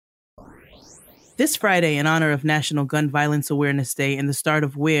This Friday, in honor of National Gun Violence Awareness Day and the start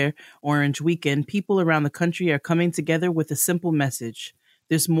of Wear Orange Weekend, people around the country are coming together with a simple message.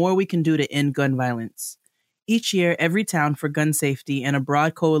 There's more we can do to end gun violence. Each year, Every Town for Gun Safety and a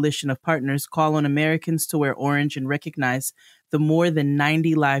broad coalition of partners call on Americans to wear orange and recognize the more than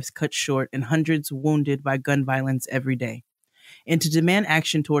 90 lives cut short and hundreds wounded by gun violence every day. And to demand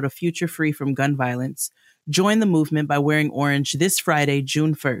action toward a future free from gun violence, join the movement by wearing orange this Friday,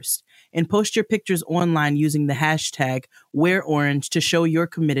 June 1st, and post your pictures online using the hashtag #WearOrange to show you're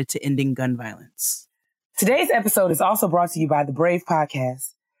committed to ending gun violence. Today's episode is also brought to you by The Brave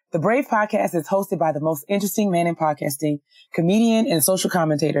Podcast. The Brave Podcast is hosted by the most interesting man in podcasting, comedian and social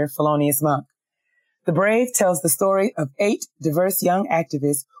commentator, Felonious Monk. The Brave tells the story of 8 diverse young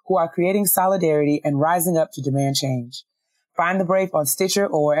activists who are creating solidarity and rising up to demand change. Find The Brave on Stitcher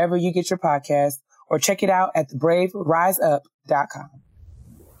or wherever you get your podcasts, or check it out at thebraveriseup.com.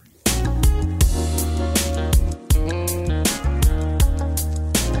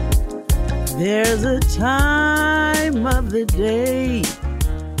 There's a time of the day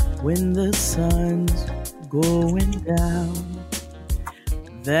when the sun's going down.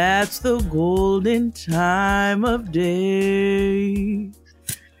 That's the golden time of day.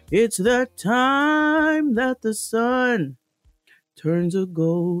 It's the time that the sun turns to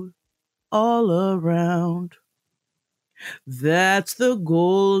gold all around. That's the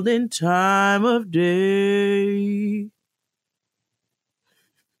golden time of day.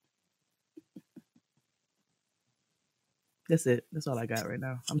 That's it. That's all I got right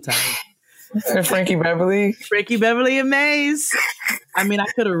now. I'm tired. Frankie Beverly. Frankie Beverly and Maze. I mean, I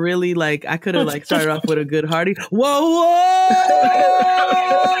could have really started off with a good hearty. Whoa, whoa!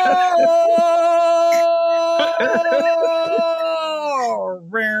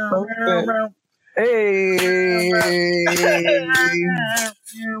 Hey.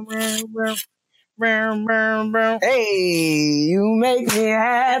 Hey, you make me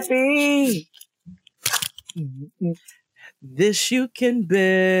happy. This you can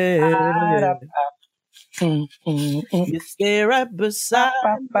bear. You stay right beside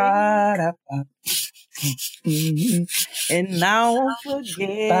me, and now I won't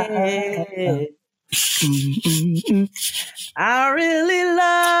forget. I really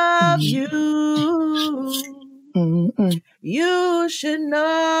love you. You should know.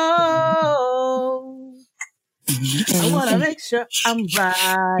 I want to make sure I'm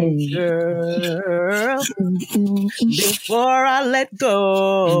right, girl, before I let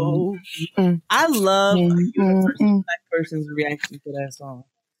go. I love a universal black person's reaction to that song.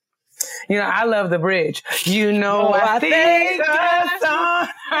 You know, I love the bridge. You know, I think the sun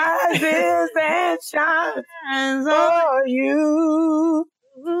rises and shines for you.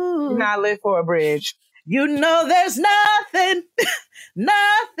 You know, I live for a bridge. You know, there's nothing,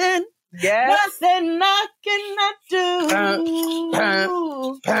 nothing. Yes. Nothing I cannot do.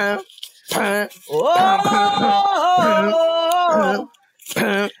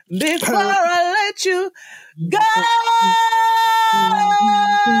 Before I let you go.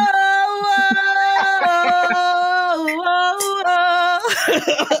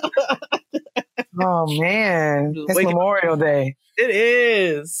 Oh, man. It's Memorial Day. It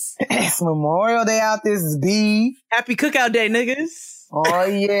is. It's Memorial Day out this bee. Happy Cookout Day, niggas. Oh,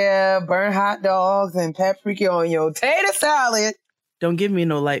 yeah. Burn hot dogs and paprika on your tater salad. Don't give me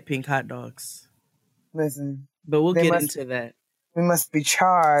no light pink hot dogs. Listen. But we'll get into that. We must be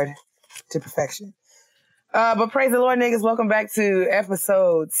charred to perfection. But praise the Lord, niggas. Welcome back to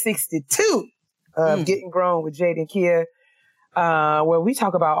episode 62 of Getting Grown with Jade and Kia, where we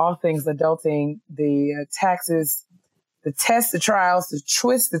talk about all things adulting, the taxes, the tests, the trials, the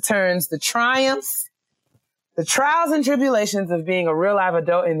twists, the turns, the triumphs, the trials and tribulations of being a real live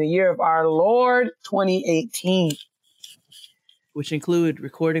adult in the year of our Lord 2018. Which include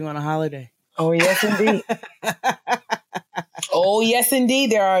recording on a holiday. Oh, yes, indeed. Oh, yes,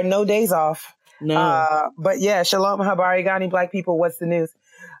 indeed. There are no days off. No. But yeah, Shalom Habari, Ghani, Black people. What's the news?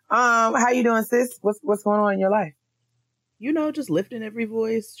 How you doing, sis? What's going on in your life? You know, just lifting every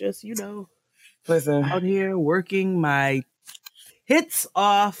voice. Just, you know, listen, out here working my hits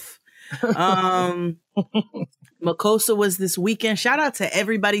off. Makosa was this weekend. Shout out to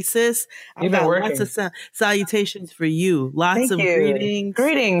everybody, sis. I've got lots of salutations for you. Lots of greetings.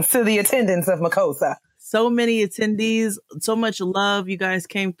 Greetings to the attendants of Makosa. So many attendees, so much love. You guys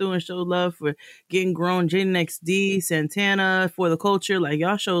came through and showed love for Getting Grown. Jaden XD, Santana, For the Culture. Like,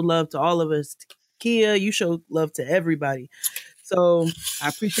 y'all showed love to all of us. Kia, you showed love to everybody. So I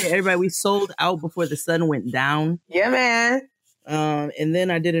appreciate everybody. We sold out before the sun went down. Yeah, man. And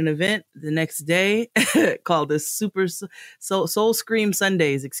then I did an event the next day called the Soul Scream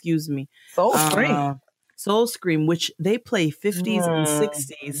Sundays. Excuse me, Soul Scream. Soul Scream, which they play 50s and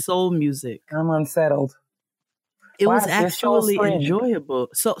 60s soul music. I'm unsettled. It was actually enjoyable.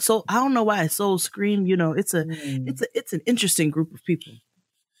 So I don't know why Soul Scream. You know, it's an interesting group of people,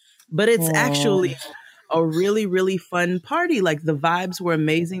 but it's actually a really, really fun party. Like the vibes were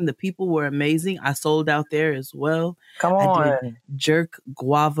amazing. The people were amazing. I sold out there as well. Come on. I did jerk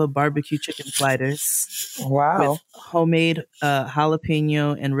guava barbecue chicken sliders. Wow. With homemade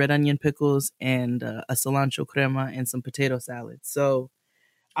jalapeno and red onion pickles and a cilantro crema and some potato salad. So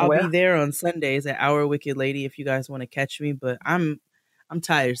I'll be there on Sundays at Our Wicked Lady if you guys want to catch me. But I'm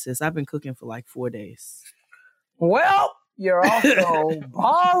tired, sis. I've been cooking for like 4 days. Well, you're also balling.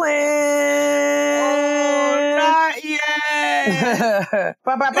 Oh, not yet.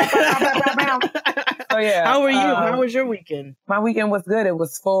 So yeah. How were you? How was your weekend? My weekend was good. It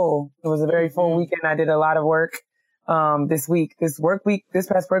was full. It was a very full weekend. I did a lot of work this week. This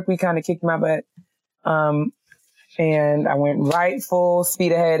past work week kind of kicked my butt. And I went right full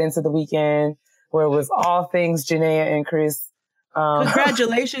speed ahead into the weekend where it was all things Janaea and Chris.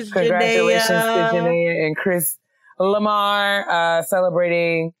 Congratulations, Congratulations to Janaea and Chris Lamar,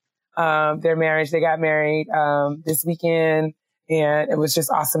 celebrating their marriage. They got married this weekend, and it was just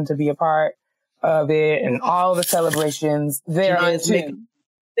awesome to be a part of it and all the celebrations there on too.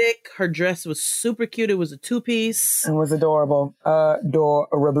 Thick. Her dress was super cute. It was a 2-piece. It was adorable,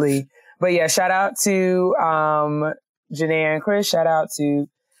 adorably. But yeah, shout out to Janaea and Chris. Shout out to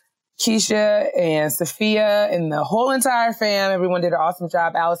Keisha and Sophia and the whole entire fam. Everyone did an awesome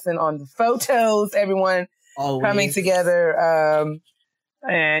job. Allison on the photos. Everyone coming together.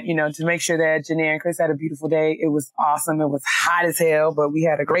 And, you know, to make sure that Janaea and Chris had a beautiful day. It was awesome. It was hot as hell, but we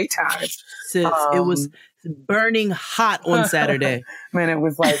had a great time. Sis, it was burning hot on Saturday. Man, it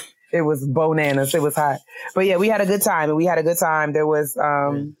was bananas. It was hot. But yeah, we had a good time. There was,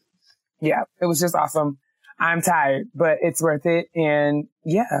 yeah, it was just awesome. I'm tired, but it's worth it. And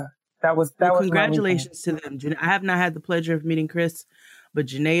yeah, that was congratulations to them. I have not had the pleasure of meeting Chris, but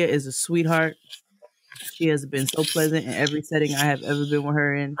Janaea is a sweetheart. She has been so pleasant in every setting I have ever been with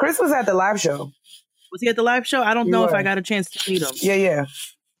her in. Chris was at the live show. Was he at the live show? I don't know if I got a chance to meet him. Yeah.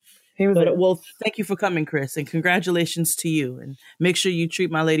 He was. Well, thank you for coming, Chris, and congratulations to you. And make sure you treat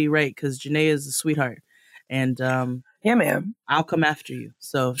my lady right, because Janaea is a sweetheart. And yeah, ma'am, I'll come after you.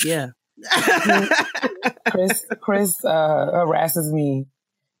 So yeah. Chris harasses me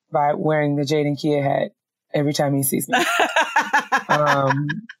by wearing the Jade and Kia hat every time he sees me.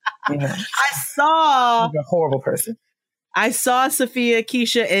 You know, he's a horrible person. I saw Sophia,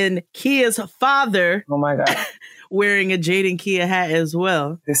 Keisha, and Kia's father. Oh my God. Wearing a Jade and Kia hat as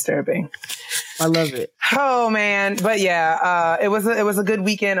well. Disturbing. I love it. Oh man. But yeah, it was a good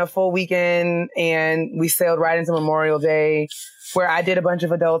weekend, a full weekend, and we sailed right into Memorial Day, where I did a bunch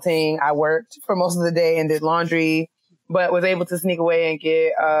of adulting. I worked for most of the day and did laundry, but was able to sneak away and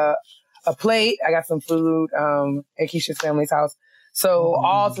get a plate. I got some food at Keisha's family's house. So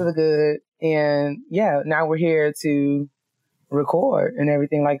all to the good. And yeah, now we're here to record and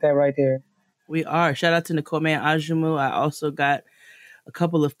everything like that right there. We are. Shout out to Nicole Man Ajumu. I also got a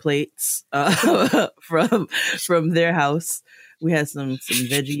couple of plates from their house. We had some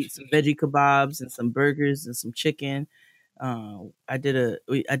veggie kebabs and some burgers and some chicken. I did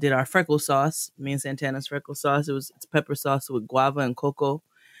our freckle sauce, me and Santana's freckle sauce. It's pepper sauce with guava and cocoa,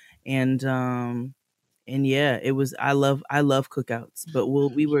 and yeah, it was. I love cookouts, but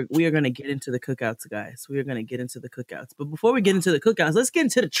we are gonna get into the cookouts, guys. We are gonna get into the cookouts, but before we get into the cookouts, let's get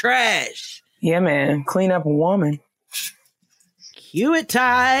into the trash. Yeah, man, clean up a woman. Cue it,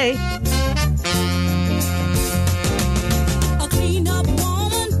 Ty.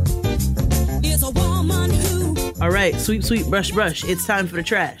 All right, sweep, brush. It's time for the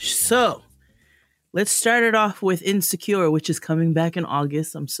trash. So let's start it off with Insecure, which is coming back in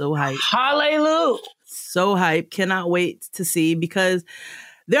August. I'm so hyped. Hallelujah. So hyped. Cannot wait to see, because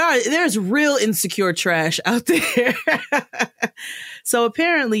there's real insecure trash out there. So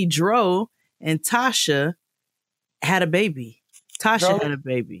apparently Dro and Tasha had a baby. Tasha had a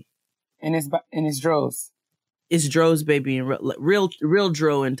baby. And it's Dro's. It's Dro's baby, and real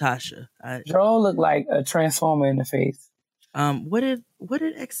Dro and Tasha. Dro looked like a transformer in the face. What did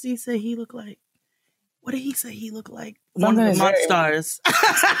XD say he looked like? What did he say he looked like? Something One of the Monstars.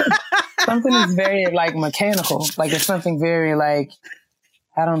 Something is very like mechanical. Like it's something very like,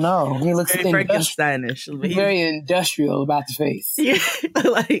 I don't know. He looks very Frankensteinish. Very industrial about the face. Yeah,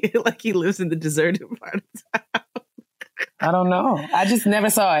 like he lives in the deserted part of town. I don't know. I just never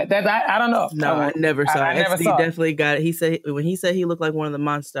saw it. I don't know. No, I never saw it. I never XD saw it. definitely got it. He said when he said he looked like one of the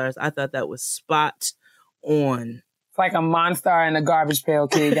Monstars, I thought that was spot on. It's like a monster and a garbage pail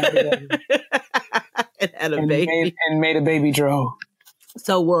kid got together. It had a baby. Made a baby Dro.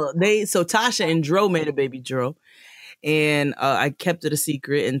 So Tasha and Dro made a baby Dro. And I kept it a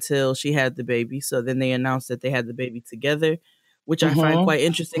secret until she had the baby. So then they announced that they had the baby together, which I find quite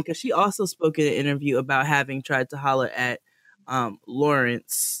interesting because she also spoke in an interview about having tried to holler at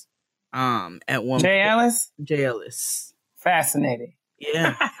Lawrence at one Jay Ellis? Jay Ellis. Fascinating.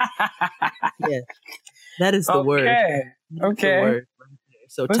 Yeah. Yeah. That is the word. Okay. The word.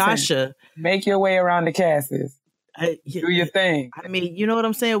 So listen, Tasha. Make your way around the casts. Do your thing. I mean, you know what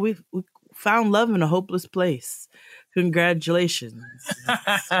I'm saying? We found love in a hopeless place. Congratulations.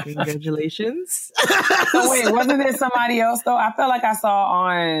 Congratulations. So wait, wasn't there somebody else though? I felt like I saw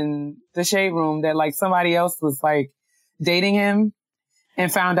on the Shade Room that like somebody else was like dating him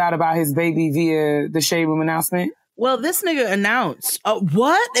and found out about his baby via the Shade Room announcement. Well, this nigga announced. Oh,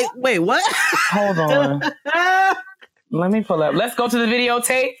 what? Wait, what? Hold on. Let me pull up. Let's go to the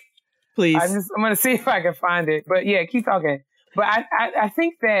videotape. Please. I'm going to see if I can find it. But yeah, keep talking. But I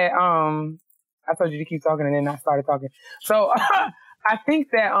think that, I told you to keep talking and then I started talking. So I think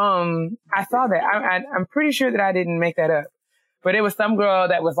that, I saw that. I'm pretty sure that I didn't make that up. But it was some girl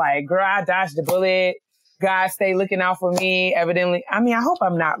that was like, girl, I dodged the bullet. God, stay looking out for me. Evidently. I mean, I hope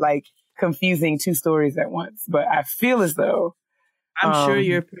I'm not like confusing two stories at once, but I feel as though. I'm sure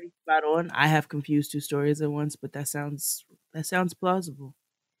you're pretty spot on. I have confused two stories at once, but that sounds plausible.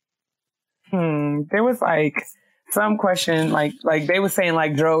 There was like some question, like they were saying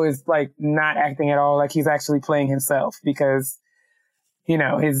like Dro is like not acting at all, like he's actually playing himself because, you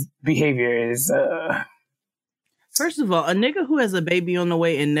know, his behavior is. First of all, a nigga who has a baby on the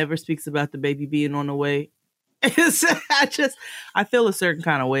way and never speaks about the baby being on the way, I feel a certain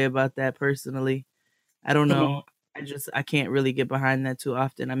kind of way about that personally. I don't know. I can't really get behind that too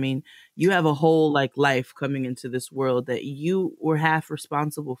often. I mean, you have a whole like life coming into this world that you were half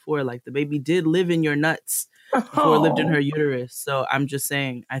responsible for. Like the baby did live in your nuts before it lived in her uterus. So I'm just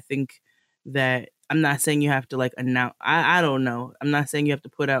saying, I think that I'm not saying you have to like announce. I don't know. I'm not saying you have to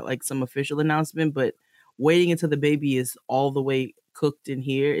put out like some official announcement, but waiting until the baby is all the way cooked in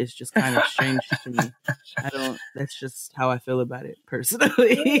here is just kind of strange to me. That's just how I feel about it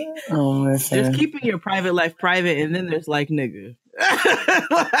personally. Just keeping your private life private, and then there's like, nigga,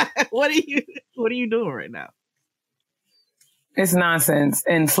 what are you doing right now? It's nonsense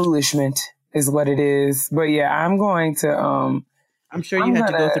and foolishment is what it is. But yeah, I'm going to, I'm sure you had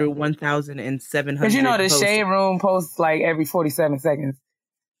to go through 1,700. Because you know, the Shade Room posts like every 47 seconds.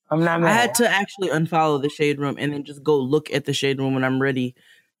 I'm not mad. I had to actually unfollow the Shade Room and then just go look at the Shade Room when I'm ready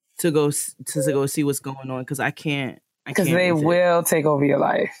to go see what's going on because I can't. Because they will take over your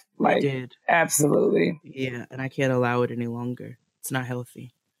life. Like, they did. Absolutely. Yeah, and I can't allow it any longer. It's not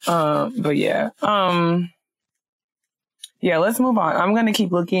healthy. But yeah. Yeah, let's move on. I'm gonna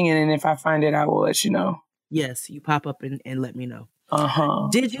keep looking, and then if I find it, I will let you know. Yes, you pop up and let me know.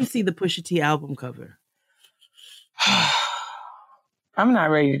 Did you see the Pusha T album cover? I'm not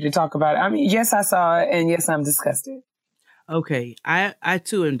ready to talk about it. I mean, yes, I saw it, and yes, I'm disgusted. Okay, I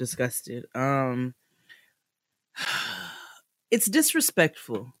too am disgusted. It's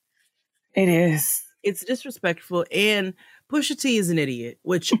disrespectful. It is. It's disrespectful, and Pusha T is an idiot,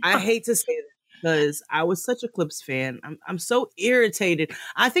 which I hate to say that because I was such a Clips fan. I'm so irritated.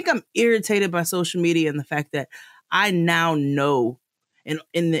 I think I'm irritated by social media and the fact that I now know, and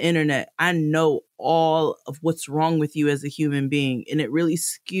in the internet, I know all of what's wrong with you as a human being, and it really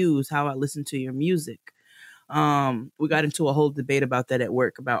skews how I listen to your music. We got into a whole debate about that at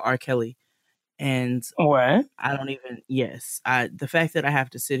work about R. Kelly. And what? I don't even, the fact that I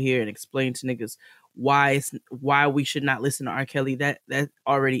have to sit here and explain to niggas why we should not listen to R. Kelly, that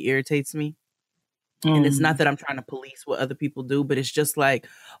already irritates me. And it's not that I'm trying to police what other people do, but it's just like,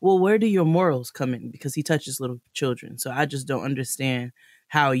 well, where do your morals come in? Because he touches little children. So I just don't understand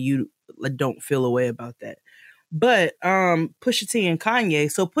how you don't feel a way about that. But Pusha T and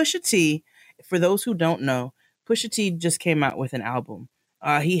Kanye. So Pusha T, for those who don't know, Pusha T just came out with an album.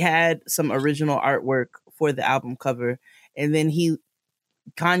 He had some original artwork for the album cover, and then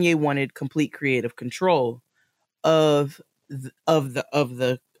Kanye wanted complete creative control of the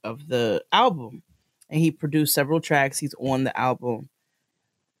album, and he produced several tracks. He's on the album.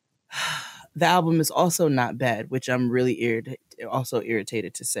 The album is also not bad, which I'm really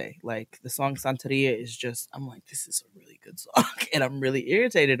irritated to say. Like the song Santeria is just, I'm like, this is a really good song, and I'm really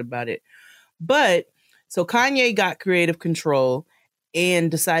irritated about it. But so Kanye got creative control.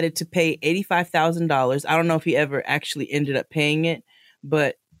 and decided to pay $85,000. I don't know if he ever actually ended up paying it,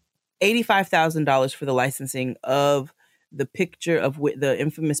 but $85,000 for the licensing of the picture of the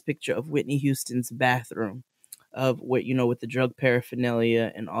infamous picture of Whitney Houston's bathroom, of what, with the drug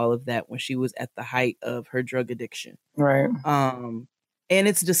paraphernalia and all of that when she was at the height of her drug addiction. Right. And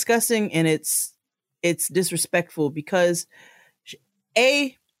it's disgusting and it's disrespectful because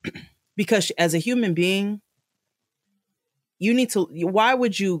as a human being, why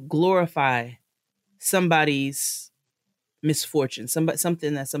would you glorify somebody's misfortune,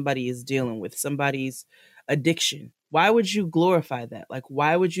 something that somebody is dealing with, somebody's addiction? Why would you glorify that? Like,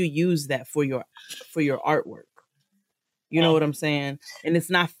 why would you use that for your artwork? You know what I'm saying? And it's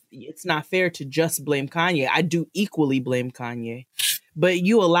not fair to just blame Kanye. I do equally blame Kanye. But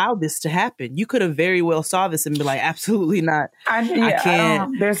you allowed this to happen. You could have very well saw this and be like, absolutely not. I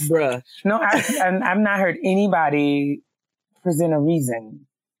can't, bruh. No, I've not heard anybody present a reason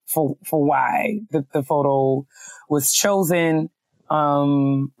for why the photo was chosen.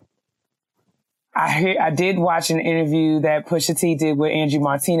 I did watch an interview that Pusha T did with Angie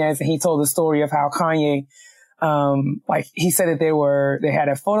Martinez, and he told the story of how Kanye, he said that they had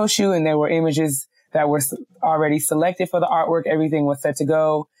a photo shoot and there were images that were already selected for the artwork. Everything was set to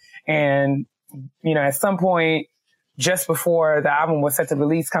go. And, at some point, just before the album was set to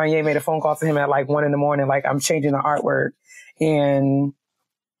release, Kanye made a phone call to him at 1 a.m, like, I'm changing the artwork. And,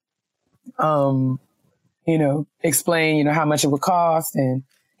 explain, how much it would cost. And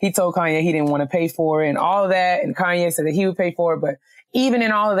he told Kanye he didn't want to pay for it and all of that. And Kanye said that he would pay for it. But even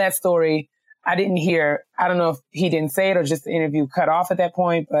in all of that story, I didn't hear, I don't know if he didn't say it or just the interview cut off at that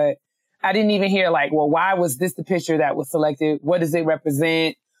point, but I didn't even hear why was this the picture that was selected? What does it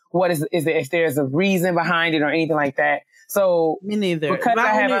represent? What is it, if there's a reason behind it or anything like that? So me neither. Because I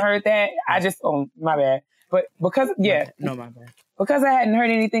haven't heard that, my bad. But because, no, my bad. Because I hadn't heard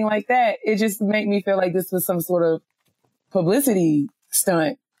anything like that, it just made me feel like this was some sort of publicity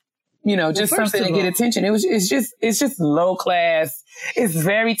stunt. Just something to get attention. It's just low class. It's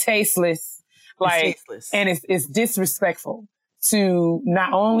very tasteless. And it's disrespectful to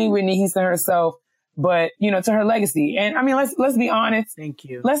not only Whitney Houston herself, but, to her legacy. And I mean, let's be honest. Thank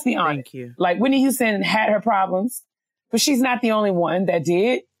you. Let's be honest. Thank you. Whitney Houston had her problems, but she's not the only one that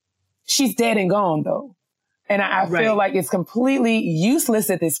did. She's dead and gone though. And I feel like it's completely useless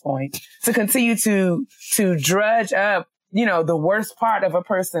at this point to continue to drudge up, the worst part of a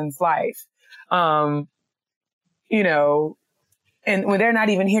person's life. And when they're not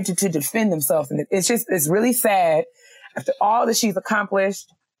even here to defend themselves. And it's really sad after all that she's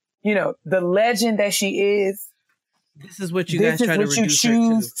accomplished, the legend that she is. This is what you guys try to reduce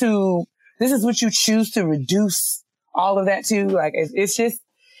her to. This is what you choose to reduce all of that to.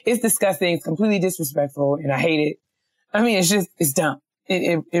 It's disgusting. It's completely disrespectful, and I hate it. I mean, it's dumb.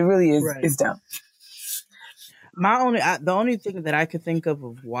 It really is. Right. It's dumb. The only thing that I could think of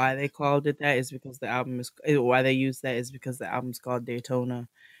why they called it that is because why they used that is because the album's called Daytona,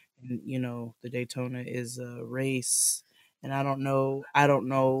 and the Daytona is a race, and I don't know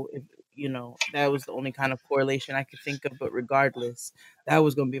if that was the only kind of correlation I could think of. But regardless, that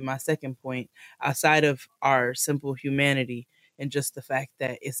was going to be my second point. Outside of our simple humanity. And just the fact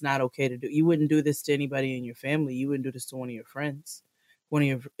that it's not okay to do. You wouldn't do this to anybody in your family. You wouldn't do this to one of your friends.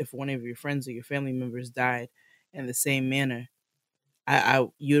 If one of your friends or your family members died in the same manner,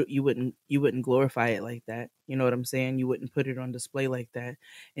 you wouldn't glorify it like that. You know what I'm saying? You wouldn't put it on display like that.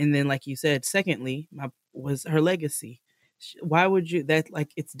 And then, like you said, secondly, was her legacy. Why would you?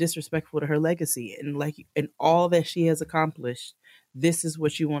 It's disrespectful to her legacy and all that she has accomplished. This is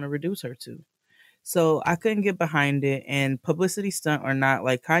what you want to reduce her to. So I couldn't get behind it, and publicity stunt or not,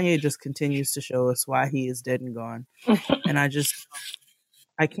 Kanye just continues to show us why he is dead and gone. And I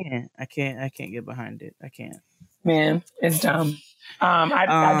can't get behind it. I can't. Man, it's dumb.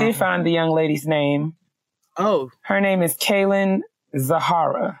 I did find the young lady's name. Oh. Her name is Kaylin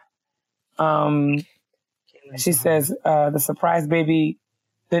Zahara. She says, the surprise baby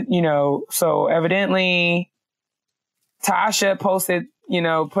that, so evidently Tasha posted,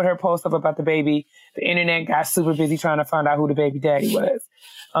 put her post up about the baby. The internet got super busy trying to find out who the baby daddy was.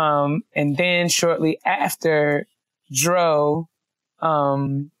 And then shortly after Dro,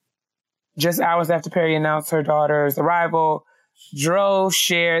 just hours after Perry announced her daughter's arrival, Dro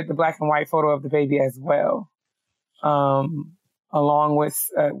shared the black and white photo of the baby as well. Along with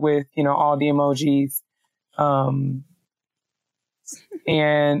all the emojis,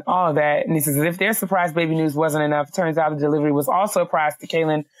 and all of that. And he says, if their surprise baby news wasn't enough, turns out the delivery was also a surprise to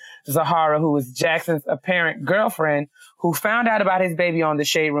Kaylin Zahara, who was Jackson's apparent girlfriend, who found out about his baby on the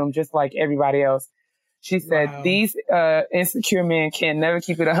Shade Room, just like everybody else. She said, these insecure men can never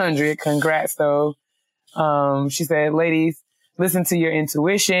keep it 100. Congrats, though. She said, ladies, listen to your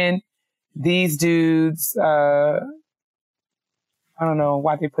intuition. These dudes, I don't know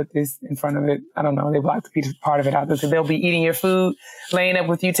why they put this in front of it. I don't know. They blocked the part of it out. So they'll be eating your food, laying up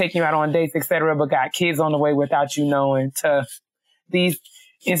with you, taking you out on dates, etc., but got kids on the way without you knowing. Tough. These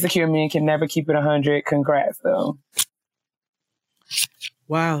insecure men can never keep it 100. Congrats, though.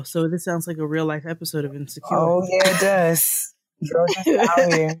 Wow. So this sounds like a real life episode of Insecure. Oh, yeah, it does. Girl, just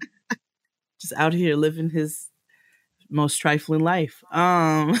out here. Just out here living his most trifling life.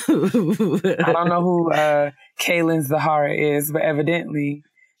 I don't know who Kaylin Zahara is, but evidently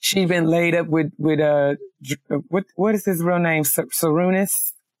she's been laid up with what is his real name?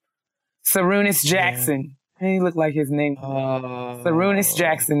 Sarunas Jackson. Yeah. He looked like his name. Sarunas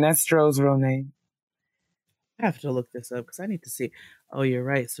Jackson. That's Stroh's real name. I have to look this up because I need to see. Oh, you're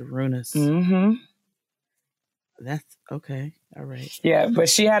right, Sarunas. Mm-hmm. That's okay. All right. Yeah, but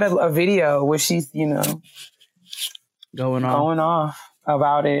she had a video where she's, going off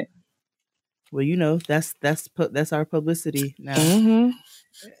about it. Well, that's our publicity now.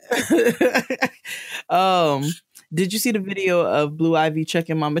 Mm-hmm. Did you see the video of Blue Ivy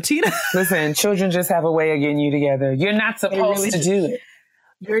checking Mama Tina? Listen, children just have a way of getting you together. You're not supposed to do it.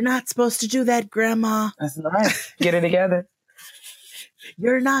 You're not supposed to do that, Grandma. That's right. Get it together.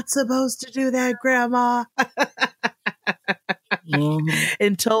 You're not supposed to do that, Grandma. Mm-hmm.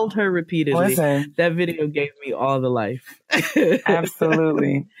 And told her repeatedly. Listen, that video gave me all the life.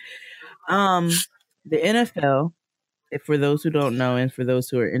 Absolutely. The NFL, for those who don't know and for those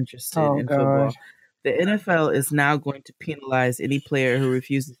who are interested in football, the NFL is now going to penalize any player who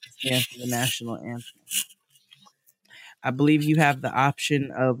refuses to stand for the national anthem. I believe you have the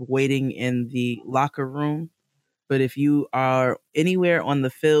option of waiting in the locker room, but if you are anywhere on the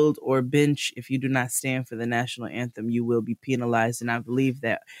field or bench, if you do not stand for the national anthem, you will be penalized. And I believe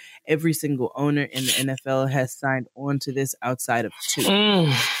that every single owner in the NFL has signed on to this outside of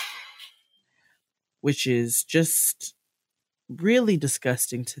two, which is just really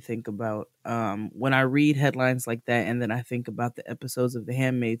disgusting to think about. When I read headlines like that and then I think about the episodes of The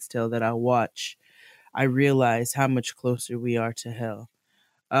Handmaid's Tale that I watch, I realize how much closer we are to hell.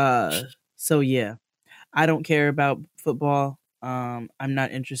 So yeah, I don't care about football. I'm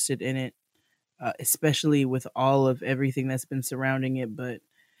not interested in it, especially with all of everything that's been surrounding it, but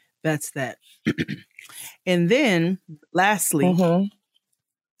that's that. And then lastly,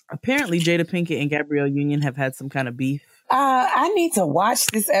 apparently Jada Pinkett and Gabrielle Union have had some kind of beef. I need to watch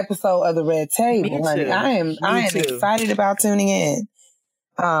this episode of The Red Table, honey. I am excited about tuning in.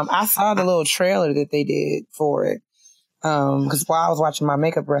 I saw the little trailer that they did for it. Because while I was watching my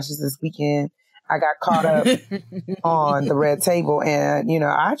makeup brushes this weekend, I got caught up on The Red Table, and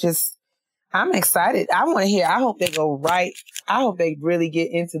I'm excited. I want to hear. I hope they go right. I hope they really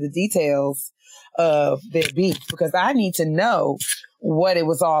get into the details of their beef, because I need to know what it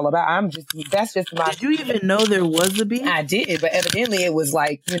was all about. That's just my. Did you even know there was a beef? I did, but evidently it was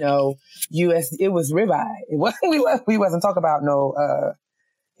like, it was ribeye. It wasn't. We wasn't talking about no.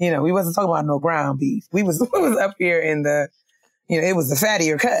 We wasn't talking about no ground beef. We was up here in the, it was the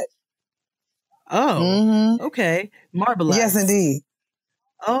fattier cut. Oh, okay. Marvelous. Yes, indeed.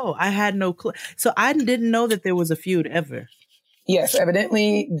 Oh, I had no clue. So I didn't know that there was a feud ever. Yes,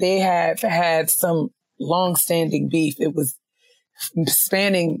 evidently they had some long-standing beef. It was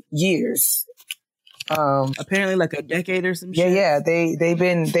spanning years. Apparently like a decade or some shit. Yeah. They've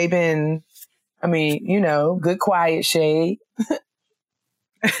been. I mean, good quiet shade.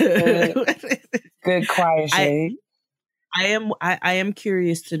 Good quiet shade. I am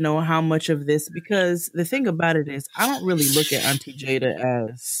curious to know how much of this, because the thing about it is I don't really look at Auntie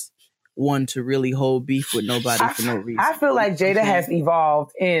Jada as one to really hold beef with nobody for no reason. I feel like Jada has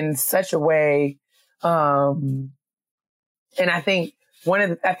evolved in such a way, and I think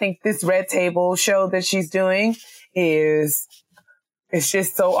this Red Table show that she's doing it's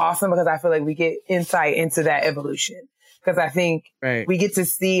just so awesome, because I feel like we get insight into that evolution. Because I think we get to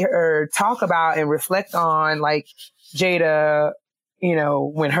see her talk about and reflect on, like, Jada,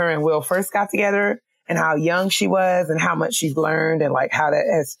 when her and Will first got together, and how young she was and how much she's learned, and like how that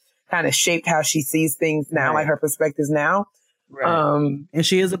has kind of shaped how she sees things now, like her perspectives now. Right. And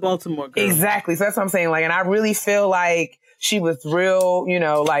she is a Baltimore girl. Exactly. So that's what I'm saying. Like, and I really feel like she was real,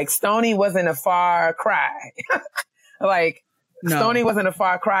 like Stoney wasn't a far cry. Like, no. Stoney wasn't a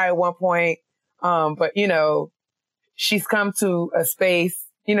far cry at one point. But she's come to a space,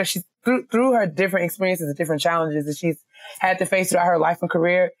 she's through her different experiences and different challenges that she's had to face throughout her life and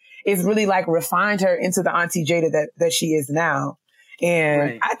career. It's really like refined her into the Auntie Jada that she is now.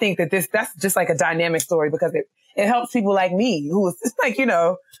 And I think that that's just like a dynamic story because it helps people like me who is just like,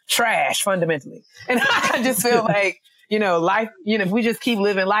 trash fundamentally. And I just feel like, life, if we just keep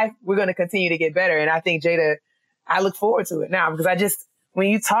living life, we're going to continue to get better. And I think Jada, I look forward to it now because when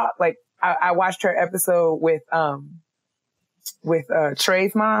you talk, like I watched her episode with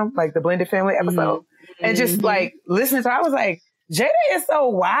Trey's mom, like the blended family episode, and just like listening to her, I was like, Jada is so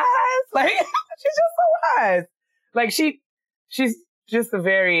wise. Like she's just so wise. Like she's just a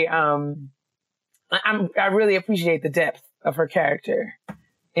very, I really appreciate the depth of her character.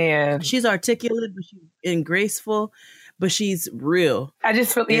 And she's articulate, and graceful, but she's real. I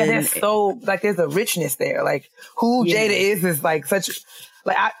just feel, there's there's a richness there. Like who Jada is like such,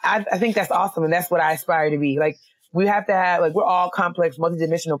 like, I think that's awesome. And that's what I aspire to be. Like we have to have, like, we're all complex,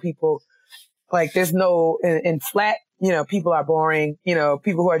 multidimensional people. Like there's no, in flat, people are boring,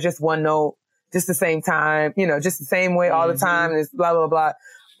 people who are just one note, just the same time, just the same way all the time. And it's blah, blah, blah,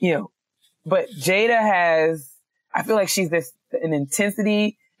 But Jada I feel like she's an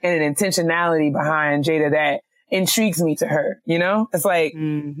intensity and an intentionality behind Jada that intrigues me to her, It's like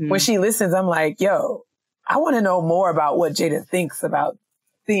when she listens, I'm like, yo, I want to know more about what Jada thinks about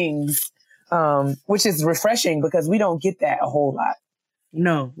things, which is refreshing because we don't get that a whole lot.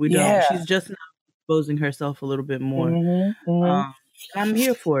 No, we don't. She's just now exposing herself a little bit more. I'm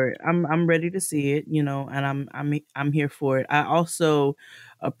here for it. I'm ready to see it, and I'm here for it. I also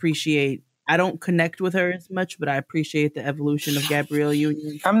appreciate, I don't connect with her as much, but I appreciate the evolution of Gabrielle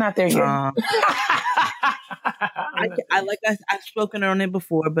Union. I'm not there yet. I've spoken on it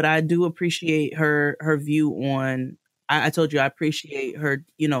before, but I do appreciate her view on, I told you, I appreciate her,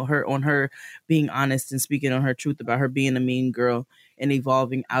 her being honest and speaking on her truth about her being a mean girl and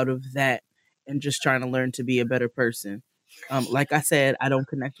evolving out of that and just trying to learn to be a better person. Like I said, I don't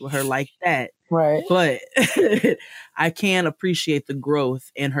connect with her like that. Right. But I can appreciate the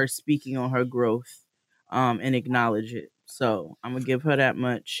growth and her speaking on her growth and acknowledge it. So I'm going to give her that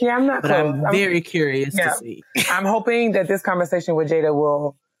much. Yeah, I'm not But close. I'm very curious to see. I'm hoping that this conversation with Jada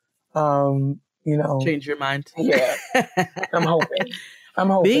will, change your mind. Yeah. I'm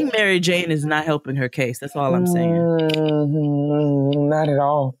hoping. Being Mary Jane is not helping her case. That's all I'm saying. Not at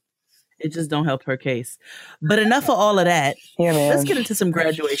all. It just don't help her case. But enough of all of that. Yeah, man. Let's get into some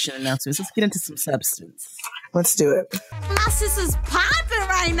graduation announcements. Let's get into some substance. Let's do it. My sister's popping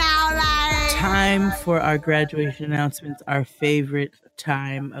right now. Like, time for our graduation announcements, our favorite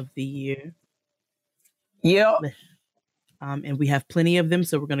time of the year. Yep. And we have plenty of them,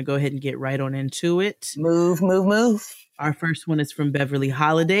 so we're going to go ahead and get right on into it. Move. Our first one is from Beverly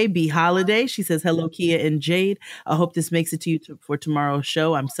Holiday. B. Holiday. She says, hello, Kia and Jade. I hope this makes it to you for tomorrow's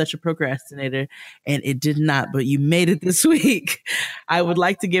show. I'm such a procrastinator, and it did not, but you made it this week. I would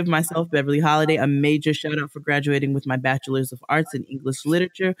like to give myself, Beverly Holiday, a major shout out for graduating with my Bachelor's of Arts in English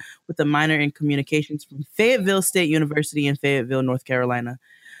Literature with a minor in Communications from Fayetteville State University in Fayetteville, North Carolina.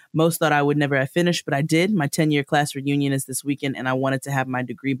 Most thought I would never have finished, but I did. My 10-year class reunion is this weekend, and I wanted to have my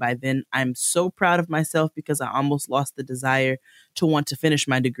degree by then. I'm so proud of myself because I almost lost the desire to want to finish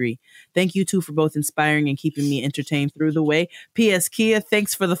my degree. Thank you, two, for both inspiring and keeping me entertained through the way. P.S. Kia,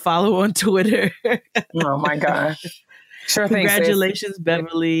 thanks for the follow on Twitter. Oh, my gosh. Sure thing, congratulations,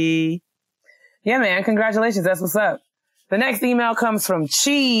 Beverly. Yeah, man. Congratulations. That's what's up. The next email comes from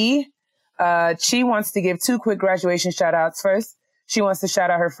Chi. Chi wants to give 2 quick graduation shout-outs first. She wants to shout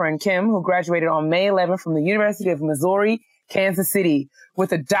out her friend Kim, who graduated on May 11th from the University of Missouri, Kansas City,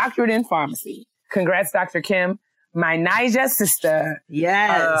 with a doctorate in pharmacy. Congrats, Dr. Kim. My Niger sister.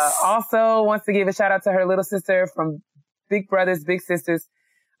 Yes. Also wants to give a shout out to her little sister from Big Brothers, Big Sisters,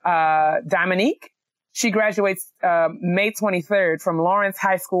 Dominique. She graduates May 23rd from Lawrence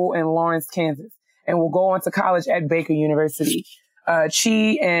High School in Lawrence, Kansas, and will go on to college at Baker University.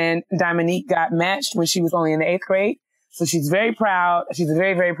 Chi and Dominique got matched when she was only in the 8th grade. So she's very proud. She's a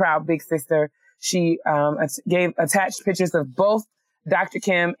very, very proud big sister. She gave attached pictures of both Dr.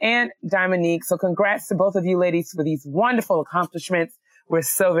 Kim and Dominique. So congrats to both of you ladies for these wonderful accomplishments. We're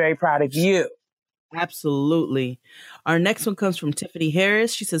so very proud of you. Absolutely. Our next one comes from Tiffany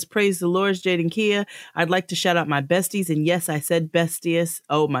Harris. She says, praise the Lord, Jade and Kia. I'd like to shout out my besties. And yes, I said bestiest.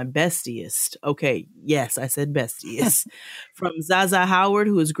 Oh, my bestiest. Okay. Yes, I said bestiest. From Zaza Howard,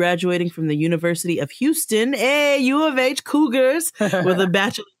 who is graduating from the University of Houston. Hey, U of H Cougars with a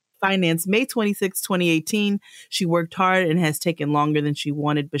Bachelor of Finance, May 26, 2018. She worked hard and has taken longer than she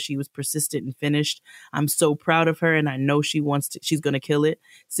wanted, but she was persistent and finished. I'm so proud of her, and I know she's going to kill it.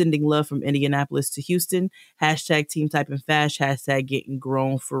 Sending love from Indianapolis to Houston. Hashtag team typing fast. Hashtag getting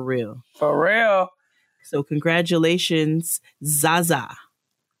grown for real. For real. So congratulations, Zaza.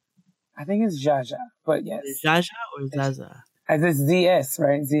 I think it's Jaja, but yes. Is it Jaja or Zaza? This ZS,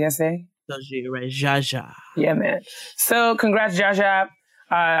 right? ZSA? Right, Jaja. Yeah, man. So congrats, Jaja.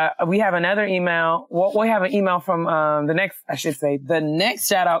 We have another email. We have an email from the next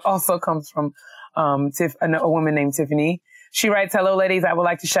shout out also comes from a woman named Tiffany. She writes, "Hello, ladies. I would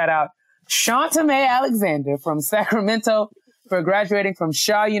like to shout out Shanta Mae Alexander from Sacramento for graduating from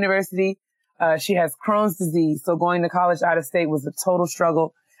Shaw University. She has Crohn's disease, so going to college out of state was a total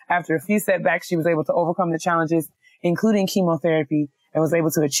struggle. After a few setbacks, she was able to overcome the challenges, including chemotherapy, and was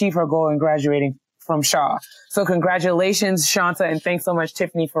able to achieve her goal in graduating from Shaw. So congratulations, Shanta, and thanks so much,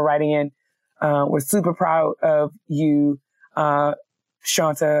 Tiffany, for writing in. We're super proud of you,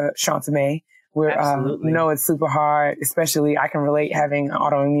 Shanta Mae. We know it's super hard, especially I can relate having an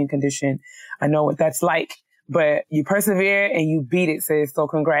autoimmune condition. I know what that's like, but you persevere and you beat it, sis. So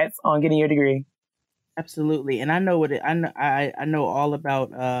congrats on getting your degree. Absolutely. And I know I know all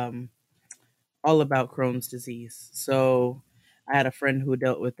about Crohn's disease. So I had a friend who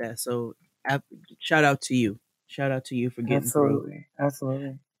dealt with that. So shout out to you. Shout out to you for getting through.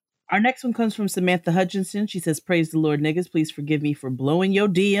 Absolutely. Our next one comes from Samantha Hutchinson. She says, "Praise the Lord, niggas. Please forgive me for blowing your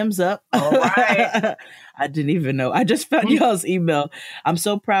DMs up." All right. I didn't even know. I just found y'all's email. I'm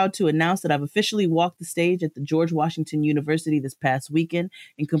so proud to announce that I've officially walked the stage at the George Washington University this past weekend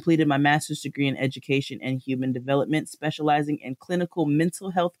and completed my master's degree in education and human development, specializing in clinical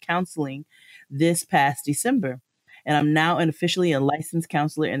mental health counseling this past December. And I'm now officially a licensed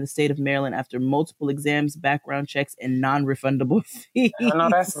counselor in the state of Maryland after multiple exams, background checks, and non-refundable fees. I know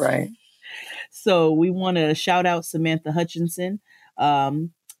that's right. So we want to shout out Samantha Hutchinson,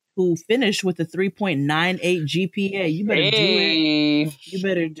 who finished with a 3.98 GPA. You better do it. You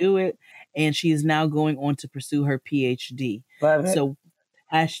better do it. And she is now going on to pursue her PhD. Love it. So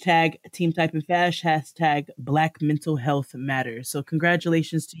hashtag Team Type and Fash, hashtag Black Mental Health Matters. So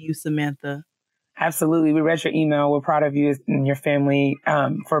congratulations to you, Samantha. Absolutely. We read your email. We're proud of you and your family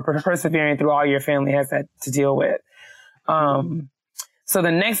for persevering through all your family has had to deal with. So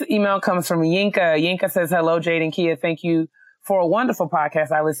the next email comes from Yinka. Yinka says, "Hello, Jade and Kia. Thank you for a wonderful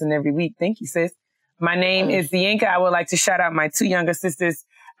podcast. I listen every week." Thank you, sis. My name is Yinka. I would like to shout out my two younger sisters,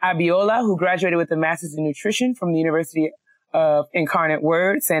 Abiola, who graduated with a master's in nutrition from the University of Incarnate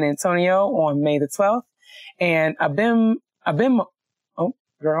Word, San Antonio on May the 12th, and Abimbola.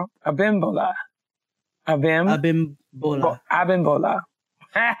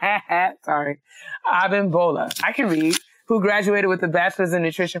 Sorry. Abimbola. I can read. Who graduated with a bachelor's in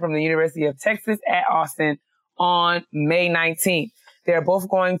nutrition from the University of Texas at Austin on May 19th. They're both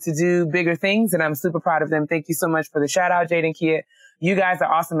going to do bigger things, and I'm super proud of them. Thank you so much for the shout out, Jade and Kia. You guys are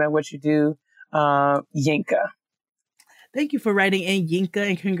awesome at what you do. Yinka. Thank you for writing in, Yinka,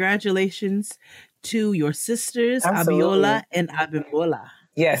 and congratulations to your sisters, Absolutely. Abiola and Abimbola.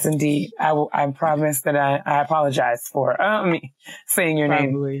 Yes, indeed. I promise that I apologize for saying your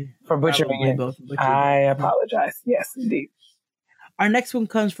name, for butchering it. I apologize. Yes, indeed. Our next one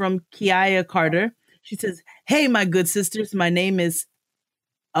comes from Kiaya Carter. She says, "Hey, my good sisters. My name is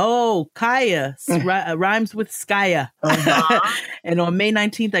Kaya. Rhymes with Skya. And on May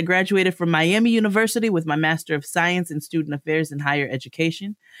 19th, I graduated from Miami University with my Master of Science in Student Affairs and Higher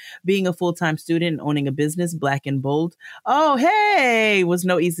Education. Being a full-time student and owning a business, Black and Bold, was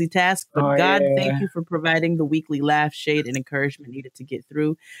no easy task. But God, thank you for providing the weekly laugh, shade, and encouragement needed to get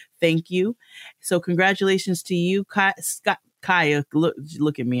through. Thank you. So congratulations to you, Kaya,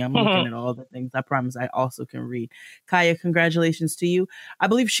 look at me. I'm looking at all the things. I promise I also can read. Kaya, congratulations to you. I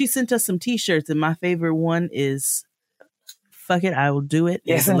believe she sent us some t-shirts, and my favorite one is "Fuck it, I will do it."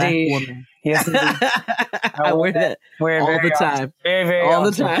 Yes, Black indeed. woman. Yes, indeed. I wear that all the time. Very, very all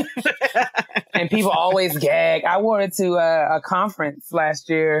often. the time. And people always gag. I wore it to a conference last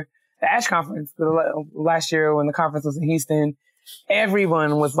year, the ASH conference last year when the conference was in Houston.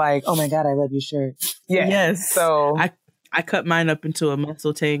 Everyone was like, "Oh my God, I love your shirt." Yeah. Yes. So I cut mine up into a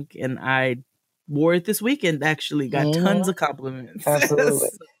muscle tank, and I wore it this weekend, actually. Got tons of compliments. Absolutely.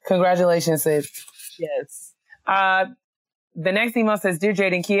 Congratulations, sis. Yes. The next email says, "Dear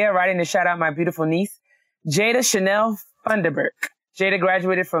Jade and Kia, writing to shout out my beautiful niece, Jada Chanel Funderburk. Jada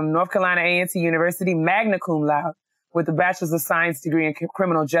graduated from North Carolina A&T University, magna cum laude, with a Bachelor's of Science degree in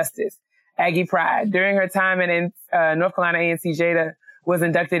Criminal Justice. Aggie Pride. During her time in North Carolina A&T, Jada was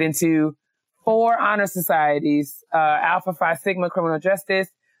inducted into 4 honor societies, Alpha Phi Sigma Criminal Justice,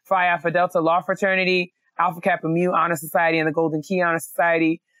 Phi Alpha Delta Law Fraternity, Alpha Kappa Mu Honor Society, and the Golden Key Honor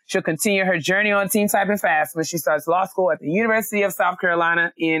Society. She'll continue her journey on Team Type and Fast when she starts law school at the University of South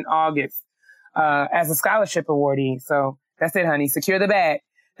Carolina in August as a scholarship awardee. So that's it, honey. Secure the bag.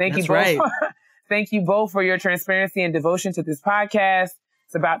 Thank you both. Right. Thank you both for your transparency and devotion to this podcast.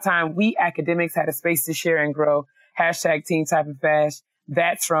 It's about time we academics had a space to share and grow. Hashtag Team Typing Fast.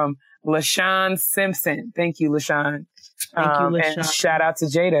 That's from LaShawn Simpson. Thank you, LaShawn. Thank you, LaShawn. And shout out to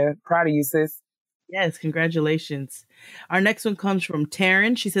Jada. Proud of you, sis. Yes, congratulations. Our next one comes from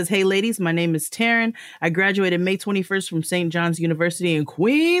Taryn. She says, hey, ladies, my name is Taryn. I graduated May 21st from St. John's University in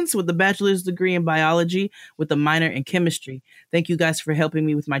Queens with a bachelor's degree in biology with a minor in chemistry. Thank you guys for helping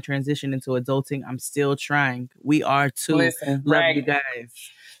me with my transition into adulting. I'm still trying. We are too. Listen, love right. you guys.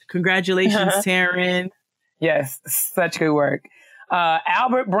 Congratulations, Taryn. Yes, such good work.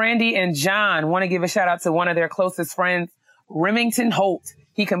 Albert, Brandy, and John want to give a shout out to one of their closest friends, Remington Holt.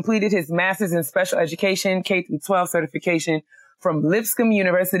 He completed his master's in special education, K-12 certification from Lipscomb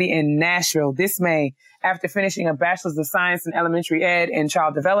University in Nashville this May after finishing a bachelor's of science in elementary ed and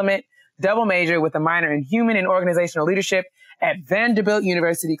child development, double major with a minor in human and organizational leadership at Vanderbilt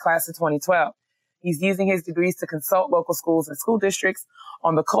University, class of 2012. He's using his degrees to consult local schools and school districts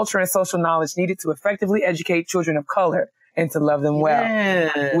on the culture and social knowledge needed to effectively educate children of color and to love them well.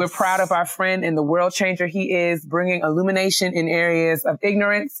 Yes. We're proud of our friend and the world changer he is, bringing illumination in areas of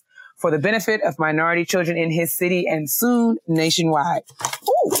ignorance for the benefit of minority children in his city and soon nationwide.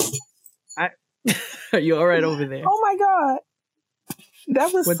 Ooh. Are you all right over there? Oh my God.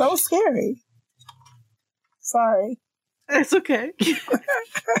 That was so scary. Sorry. It's okay.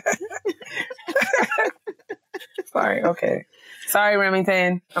 Sorry. Okay. Sorry,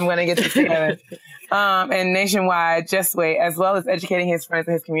 Remington. I'm going to get this together. And nationwide, Just Wait, as well as educating his friends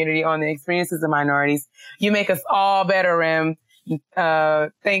and his community on the experiences of minorities. You make us all better, Rem.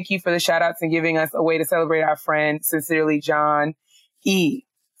 Thank you for the shout outs and giving us a way to celebrate our friend. Sincerely, John E.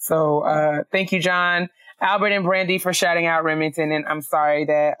 So, thank you, John, Albert, and Brandy for shouting out Remington. And I'm sorry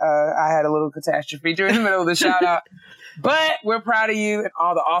that, I had a little catastrophe during the middle of the shout out, but we're proud of you and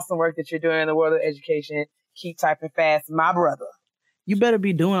all the awesome work that you're doing in the world of education. Keep typing fast, my brother. You better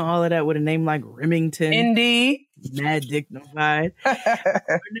be doing all of that with a name like Remington. Indeed. Mad dignified. Our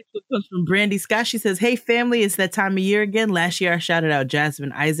next one comes from Brandy Scott. She says, hey, family, it's that time of year again. Last year, I shouted out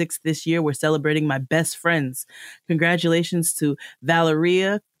Jasmine Isaacs. This year, we're celebrating my best friends. Congratulations to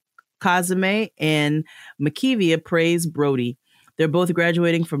Valeria Kazame and Makivia Praise Brody. They're both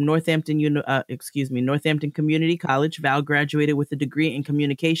graduating from Northampton Community College. Val graduated with a degree in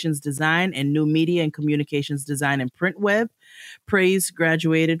communications design and new media and communications design and print web. Praise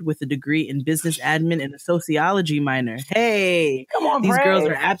graduated with a degree in business admin and a sociology minor. Hey, come on, these Praise. Girls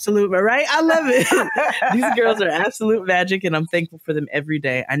are absolute, right? I love it. These girls are absolute magic, and I'm thankful for them every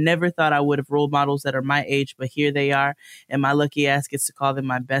day. I never thought I would have role models that are my age, but here they are, and my lucky ass gets to call them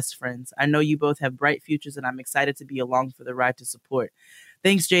my best friends. I know you both have bright futures, and I'm excited to be along for the ride to support.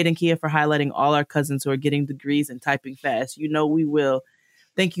 Thanks, Jade and Kia, for highlighting all our cousins who are getting degrees and typing fast. You know we will.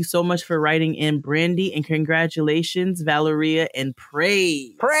 Thank you so much for writing in, Brandy, and congratulations, Valeria, and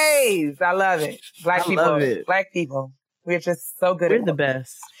Praise. Praise. I love it. Black people. Love it. Black people. We're just so good We're the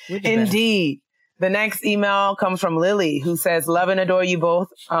best. Indeed. The next email comes from Lily, who says, love and adore you both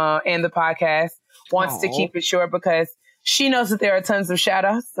and the podcast. Wants to keep it short because she knows that there are tons of shout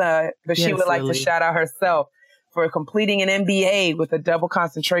outs, but she would like to shout out herself for completing an MBA with a double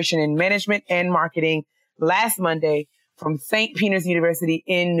concentration in management and marketing last Monday from St. Peter's University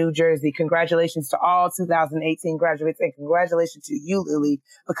in New Jersey. Congratulations to all 2018 graduates, and congratulations to you, Lily,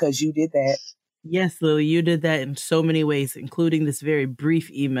 because you did that. Yes, Lily, you did that in so many ways, including this very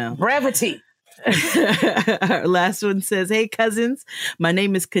brief email. Brevity. Our last one says, hey, cousins, my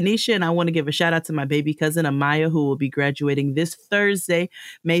name is Kanisha, and I want to give a shout out to my baby cousin, Amaya, who will be graduating this Thursday,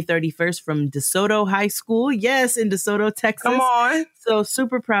 May 31st from DeSoto High School. Yes, in DeSoto, Texas. Come on. So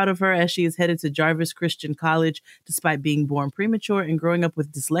super proud of her as she is headed to Jarvis Christian College, despite being born premature and growing up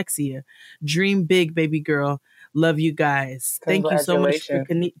with dyslexia. Dream big, baby girl. Love you guys. Thank you so much to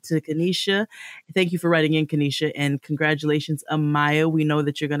Kanisha. Thank you for writing in, Kanisha. And congratulations, Amaya. We know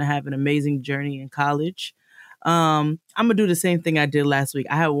that you're going to have an amazing journey in college. I'm going to do the same thing I did last week.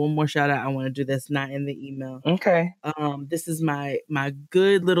 I have one more shout out I want to do that's not in the email. Okay. This is my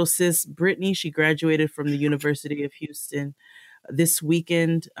good little sis, Brittany. She graduated from the University of Houston this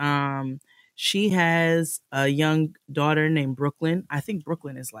weekend. She has a young daughter named Brooklyn. I think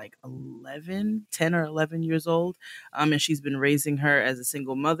Brooklyn is like 10 or 11 years old. And she's been raising her as a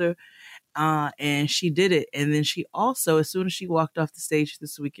single mother. And she did it. And then she also, as soon as she walked off the stage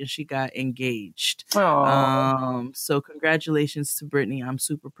this weekend, she got engaged. So congratulations to Brittany. I'm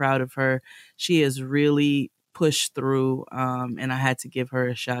super proud of her. She has really pushed through, and I had to give her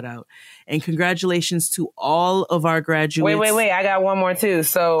a shout out. And congratulations to all of our graduates. Wait. I got one more too.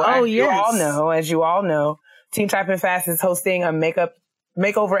 So as you all know, Team Typing Fast is hosting a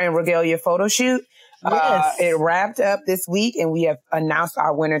makeover and regalia photo shoot Yes. It wrapped up this week and we have announced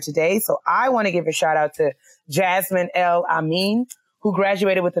our winner today. So I want to give a shout out to Jasmine L. Amin, who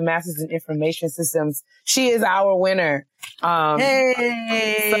graduated with a master's in information systems. She is our winner.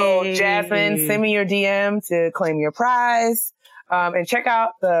 Hey. So Jasmine, send me your DM to claim your prize. And check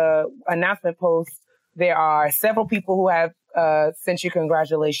out the announcement post. There are several people who have sent you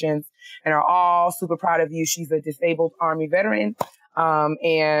congratulations and are all super proud of you. She's a disabled Army veteran.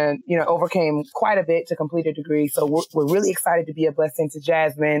 And, overcame quite a bit to complete a degree. So we're really excited to be a blessing to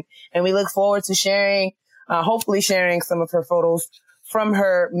Jasmine. And we look forward to hopefully sharing some of her photos from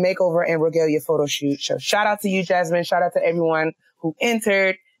her makeover and regalia photo shoot. So shout out to you, Jasmine. Shout out to everyone who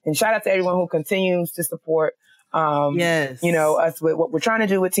entered and shout out to everyone who continues to support us with what we're trying to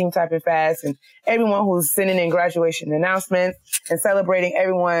do with Team Typing Fast and everyone who's sending in graduation announcements and celebrating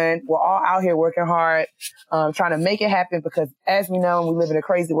everyone. We're all out here working hard, trying to make it happen because as we know, we live in a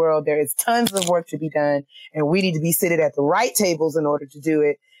crazy world. There is tons of work to be done and we need to be seated at the right tables in order to do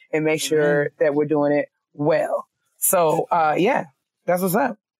it and make sure that we're doing it well. So, that's what's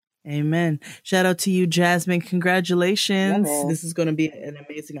up. Amen. Shout out to you, Jasmine. Congratulations. Yeah, this is going to be an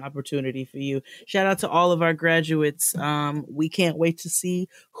amazing opportunity for you. Shout out to all of our graduates. We can't wait to see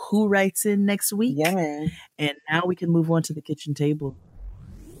who writes in next week. Yeah, man. And now we can move on to the kitchen table.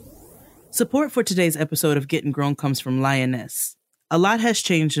 Support for today's episode of Getting Grown comes from Lioness. A lot has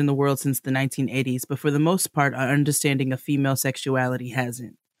changed in the world since the 1980s, but for the most part, our understanding of female sexuality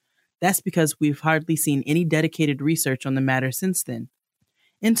hasn't. That's because we've hardly seen any dedicated research on the matter since then.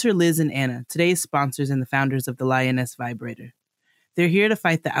 Enter Liz and Anna, today's sponsors and the founders of the Lioness Vibrator. They're here to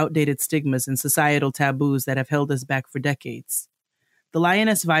fight the outdated stigmas and societal taboos that have held us back for decades. The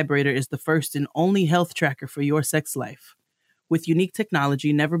Lioness Vibrator is the first and only health tracker for your sex life. With unique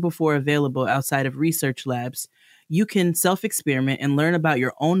technology never before available outside of research labs, you can self-experiment and learn about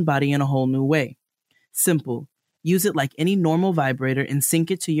your own body in a whole new way. Simple. Use it like any normal vibrator and sync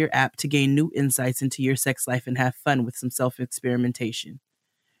it to your app to gain new insights into your sex life and have fun with some self-experimentation.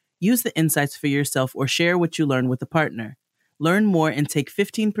 Use the insights for yourself or share what you learn with a partner. Learn more and take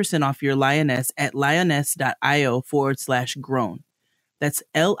 15% off your Lioness at lioness.io/grown. That's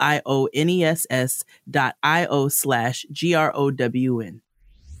LIONESS.io/GROWN.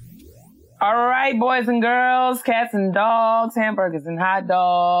 All right, boys and girls, cats and dogs, hamburgers and hot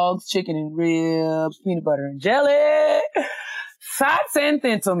dogs, chicken and ribs, peanut butter and jelly, Tots and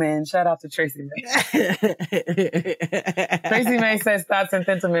Thintelman. Shout out to Tracy May. Tracy May says Tots and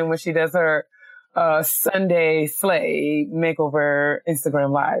Thintelman when she does her Sunday Slay makeover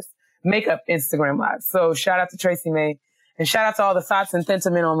Instagram lives, makeup Instagram lives. So shout out to Tracy May and shout out to all the Tots and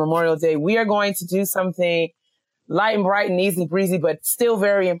Thintelman on Memorial Day. We are going to do something light and bright and easy breezy, but still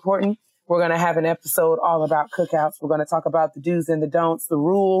very important. We're going to have an episode all about cookouts. We're going to talk about the do's and the don'ts, the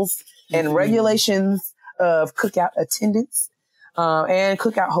rules and regulations of cookout attendance. And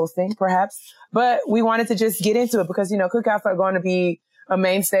cookout hosting, perhaps. But we wanted to just get into it because, cookouts are going to be a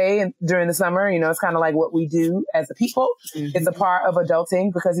mainstay during the summer. It's kind of like what we do as a people. Mm-hmm. It's a part of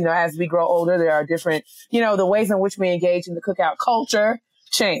adulting because, as we grow older, there are different, the ways in which we engage in the cookout culture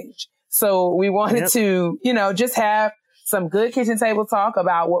change. So we wanted to, just have some good kitchen table talk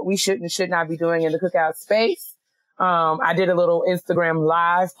about what we should and should not be doing in the cookout space. I did a little Instagram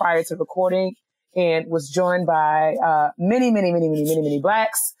live prior to recording and was joined by many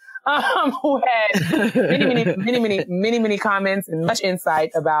Blacks who had many comments and much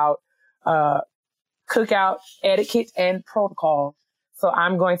insight about cookout etiquette and protocol. So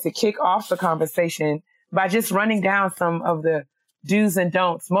I'm going to kick off the conversation by just running down some of the do's and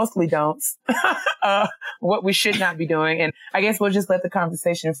don'ts, mostly don'ts, what we should not be doing. And I guess we'll just let the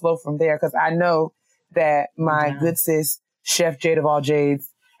conversation flow from there because I know that my good sis, Chef Jade of all Jades,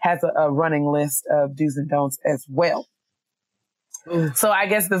 has a running list of do's and don'ts as well. So I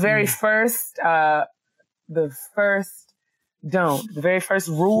guess the very first don't, the very first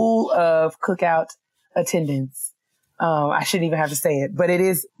rule of cookout attendance, I shouldn't even have to say it, but it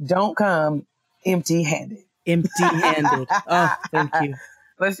is don't come empty-handed. Empty-handed. Oh, thank you.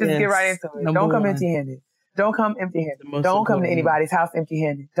 Let's just get right into it. Don't come empty-handed. Don't come empty-handed. Don't come to anybody's house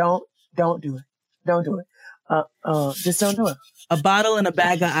empty-handed. Don't do it. Don't do it. Just don't do it. A bottle and a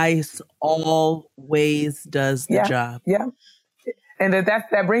bag of ice always does the job. Yeah. And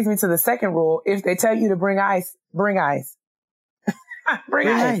that brings me to the second rule. If they tell you to bring ice, bring ice. bring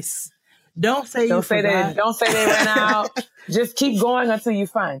ice. Don't say they ran out. Just keep going until you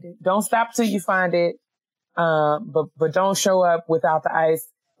find it. Don't stop till you find it. But don't show up without the ice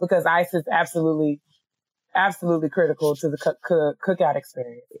because ice is absolutely critical to the cookout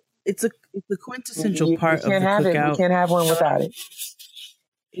experience. It's a quintessential part of the cookout. We can't have one without it.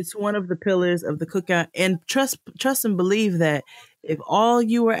 It's one of the pillars of the cookout. And trust and believe that if all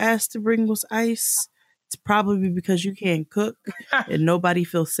you were asked to bring was ice, it's probably because you can't cook and nobody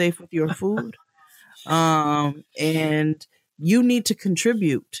feels safe with your food. And you need to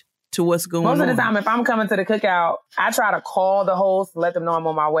contribute to what's going on. Most of the time, if I'm coming to the cookout, I try to call the host, let them know I'm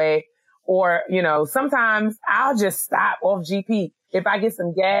on my way. Or, sometimes I'll just stop off GP. If I get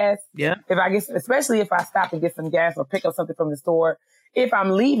some gas, especially if I stop and get some gas or pick up something from the store. If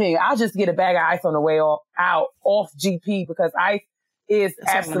I'm leaving, I'll just get a bag of ice on the way out off GP because ice is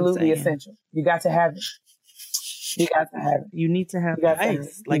absolutely essential. You got to have it. You got to have it. You need to have the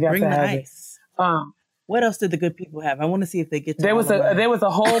ice. Like, bring the ice. What else did the good people have? I want to see if they get to there was a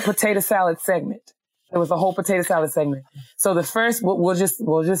whole potato salad segment. So the first, we'll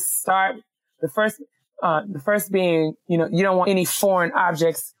just start. The first being, you don't want any foreign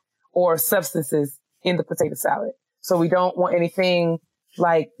objects or substances in the potato salad. So we don't want anything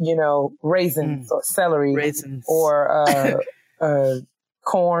like, raisins or celery or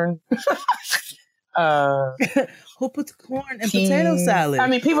corn. Who puts corn in potato salad? I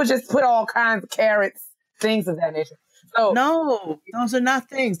mean, people just put all kinds of carrots, things of that nature. So no, those are not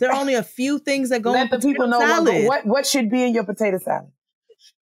things. There are only a few things that go in potato salad. Let the people know what should be in your potato salad.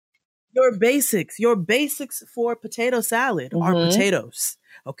 Your basics for potato salad are potatoes.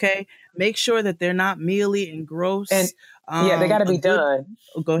 Okay, make sure that they're not mealy and gross. And they got to be done.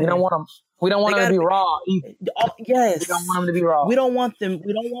 Go ahead. We don't want them to be raw. Yes, we don't want them to be raw. We don't want them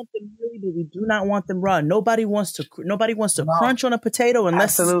mealy, but we do not want them raw. Nobody wants to crunch on a potato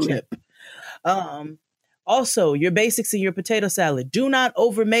unless it's chip. Also, your basics in your potato salad. Do not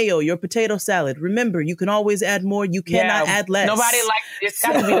over mayo your potato salad. Remember, you can always add more. You cannot add less. Nobody likes it. It's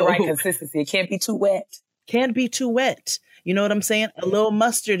got to be the right consistency. It can't be too wet. Can't be too wet. You know what I'm saying? A little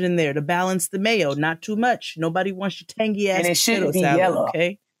mustard in there to balance the mayo. Not too much. Nobody wants your tangy ass and it shouldn't be salad, yellow.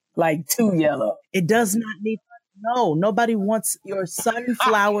 Okay? Like too yellow. It does not need. No, nobody wants your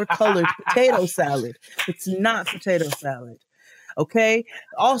sunflower colored potato salad. It's not potato salad. Okay?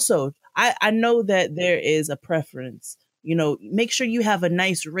 Also, I know that there is a preference. Make sure you have a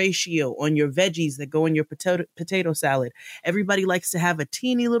nice ratio on your veggies that go in your potato salad. Everybody likes to have a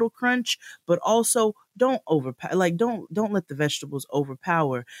teeny little crunch, but also don't let the vegetables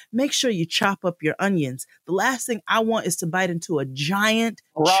overpower. Make sure you chop up your onions. The last thing I want is to bite into a giant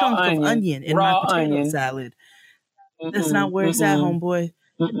chunk of onion in my potato salad. That's not where it's at, homeboy.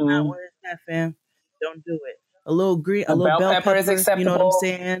 That's not where it's at, fam. Don't do it. A little green, a little bell pepper is acceptable. You know what I'm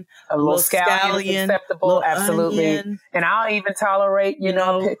saying? A little scallion is acceptable, absolutely. Onion. And I'll even tolerate,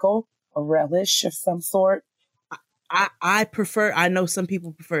 a pickle, a relish of some sort. I know some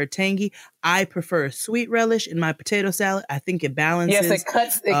people prefer a tangy. I prefer a sweet relish in my potato salad. I think it balances. Yes, it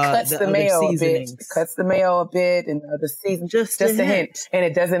cuts the mayo a bit. It cuts the mayo a bit and the season. Just a hint. And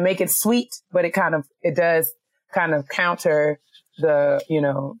it doesn't make it sweet, but it does kind of counter the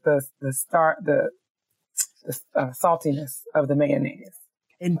saltiness of the mayonnaise.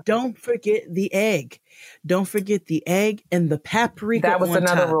 And don't forget the egg. Don't forget the egg and the paprika. That was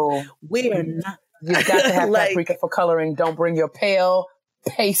another rule. We are not. You've got to have paprika for coloring. Don't bring your pale,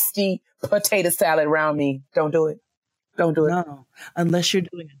 pasty potato salad around me. Don't do it. Don't do it. No, unless you're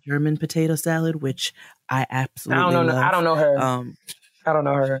doing a German potato salad, which I absolutely love. I don't know her. I don't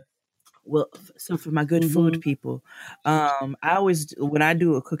know her. Well, so for my good food people, I always, when I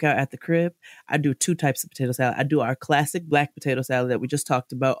do a cookout at the crib, I do two types of potato salad. I do our classic black potato salad that we just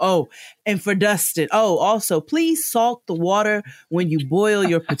talked about. Oh, and for Dustin. Oh, also, please salt the water when you boil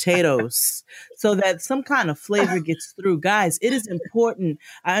your potatoes so that some kind of flavor gets through. Guys, it is important.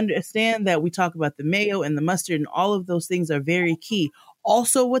 I understand that we talk about the mayo and the mustard and all of those things are very key.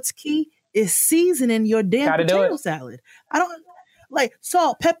 Also, what's key is seasoning your damn potato salad. Like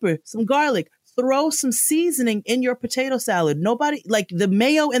salt, pepper, some garlic, throw some seasoning in your potato salad. Nobody, like the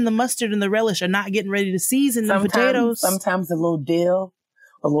mayo and the mustard and the relish are not getting ready to season the potatoes. Sometimes a little dill,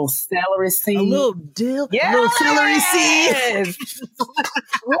 a little celery seed. A little dill, a little celery seed.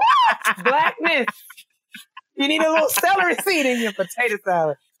 What? Blackness. You need a little celery seed in your potato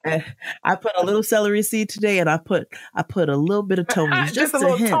salad. I put a little celery seed today and I put a little bit of Tony's. Just a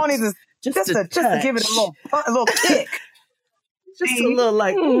little Tony's. Just to give it a little kick. Just a little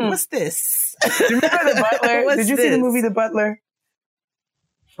like, what's this? Do you remember The Butler? Did you see the movie The Butler?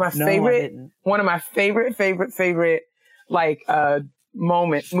 One of my favorite like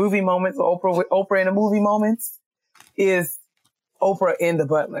movie moments, Oprah in a movie moments is Oprah in The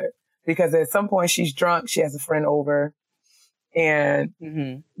Butler. Because at some point she's drunk, she has a friend over and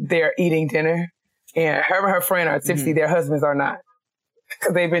they're eating dinner and her and her friend are tipsy, their husbands are not.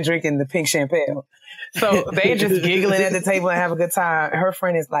 because they've been drinking the pink champagne. So they just giggling at the table and have a good time. Her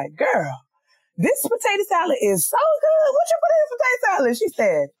friend is like, girl, this potato salad is so good. What you put in this potato salad? She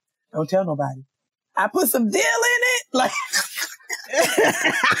said, don't tell nobody. I put some dill in it. Like,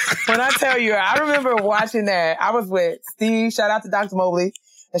 when I tell you, I remember watching that. I was with Steve. Shout out to Dr. Mobley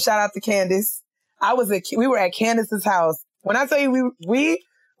and shout out to Candace. We were at Candace's house. When I tell you, we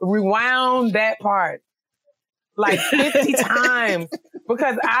rewound that part like 50 times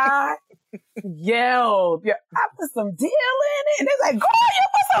because I yelled, I put some dill in it. And they're like, girl, you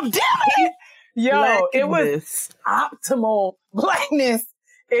put some dill in it? Yo, it was optimal blackness.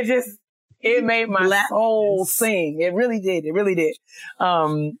 It made my soul sing. It really did. It really did.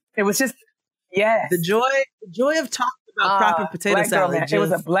 It was just, yes. The joy of talking about proper potato salad. It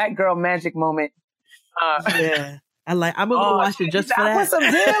was a black girl magic moment. Yeah. I'm gonna go watch it just for that. I put some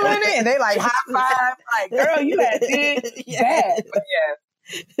dill in it. And they like high five. Like, girl, you had did that. But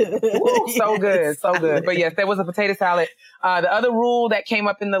yes. Woo, so good. So good. But yes, there was a potato salad. The other rule that came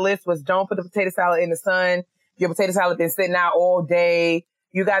up in the list was don't put the potato salad in the sun. Your potato salad been sitting out all day.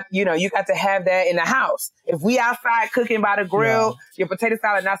 You got to have that in the house. If we outside cooking by the grill, your potato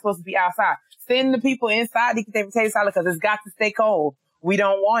salad not supposed to be outside. Send the people inside to get their potato salad because it's got to stay cold. We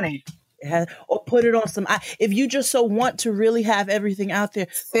don't want it. Or put it on some ice. If you just so want to really have everything out there,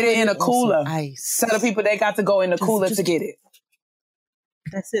 sit it in a cooler. Ice. Tell the people they got to go in the cooler to get it.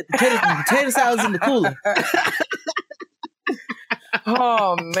 That's it. Potato salad's in the cooler.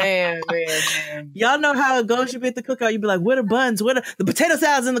 Oh man. Y'all know how it goes. You be at the cookout, you be like, "Where the buns? The potato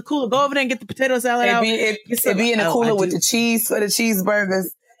salad's in the cooler? Go over there and get the potato salad out." It be in the cooler with the cheese for the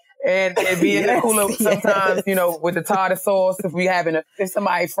cheeseburgers, and it be in the cooler sometimes, with the tartar sauce if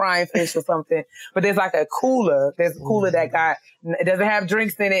somebody frying fish or something. But there's like a cooler. There's a cooler that it doesn't have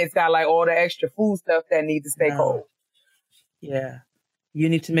drinks in it. It's got like all the extra food stuff that needs to stay cold. Yeah, you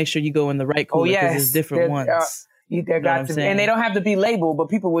need to make sure you go in the right cooler because there's different ones. There got to be, and they don't have to be labeled, but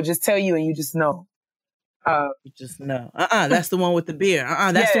people will just tell you and you just know. You just know. That's the one with the beer.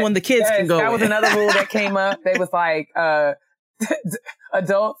 That's the one the kids can go That with. was another rule that came up. They was like,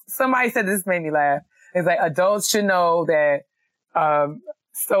 adults, somebody said this made me laugh. It's like adults should know that,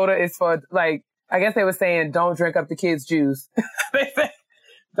 soda is for like, I guess they were saying don't drink up the kids' juice. They said,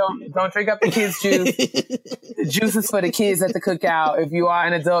 don't drink up the kids' juice. The juice is for the kids at the cookout. If you are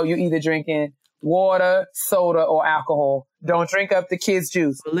an adult, you're either drinking water, soda, or alcohol. Don't drink up the kids'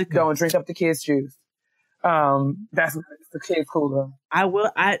 juice. Don't drink up the kids' juice. That's the kids' cooler.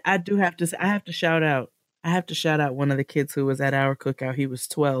 I do have to say, I have to shout out one of the kids who was at our cookout. He was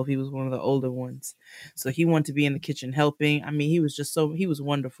 12. He was one of the older ones. So he wanted to be in the kitchen helping. I mean, he was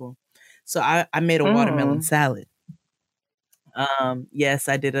wonderful. So I made a watermelon salad. Yes,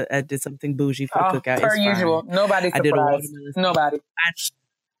 I did something bougie for the cookout. Per usual. Nobody's surprised. Nobody.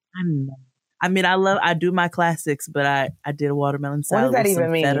 I mean, I do my classics, but I did a watermelon salad. What does that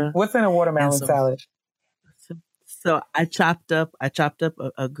even mean? Feta. What's in a watermelon salad? So I chopped up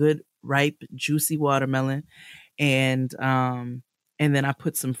a good ripe, juicy watermelon, and then I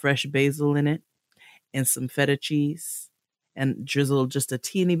put some fresh basil in it, and some feta cheese, and drizzled just a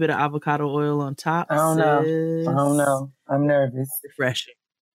teeny bit of avocado oil on top. I don't know. I'm nervous. Refreshing.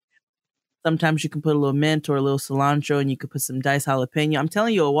 Sometimes you can put a little mint or a little cilantro, and you could put some diced jalapeno. I'm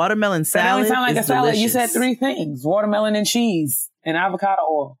telling you, a watermelon salad. That doesn't sound like a salad. Delicious. You said 3 things: watermelon and cheese and avocado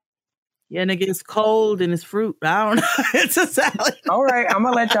oil. Yeah, and it gets cold and it's fruit. I don't know. It's a salad. All right, I'm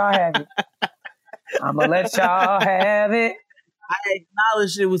gonna let y'all have it. I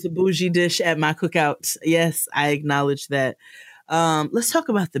acknowledged it was a bougie dish at my cookout. Yes, I acknowledge that. Let's talk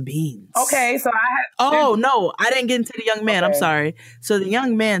about the beans. Okay, so no, I didn't get into the young man. Okay. I'm sorry. So the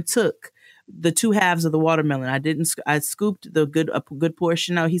young man took the 2 halves of the watermelon. I scooped a good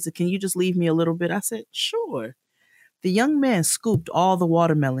portion out. He said, "Can you just leave me a little bit?" I said, "Sure." The young man scooped all the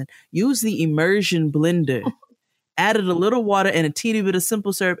watermelon, used the immersion blender, added a little water and a teeny bit of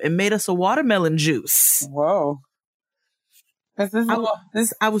simple syrup, and made us a watermelon juice. Whoa. I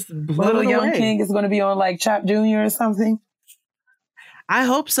was little young king is going to be on like Chop Jr. or something. I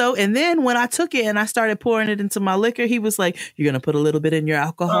hope so. And then when I took it and I started pouring it into my liquor, he was like, "You're going to put a little bit in your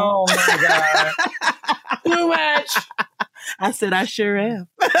alcohol?" Oh my God. Too much. I said, "I sure am."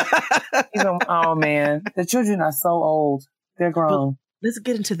 Oh man. The children are so old. They're grown. But let's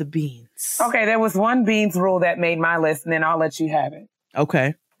get into the beans. Okay. There was one beans rule that made my list, and then I'll let you have it.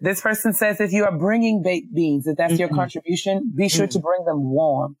 Okay. This person says if you are bringing baked beans, if that's your contribution, be sure to bring them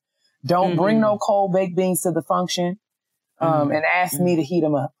warm. Don't bring no cold baked beans to the function. And ask me to heat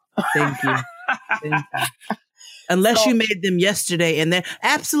them up. Thank you. Unless you made them yesterday, and then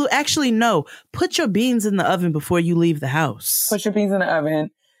actually no. Put your beans in the oven before you leave the house. Put your beans in the oven,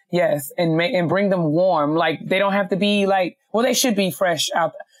 yes, and bring them warm. Like they don't have to be like. Well, they should be fresh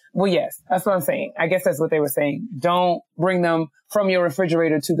out. Well, yes, that's what I'm saying. I guess that's what they were saying. Don't bring them from your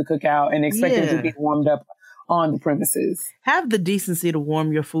refrigerator to the cookout and expect them to be warmed up on the premises. Have the decency to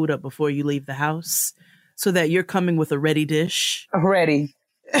warm your food up before you leave the house, so that you're coming with a ready dish. Ready.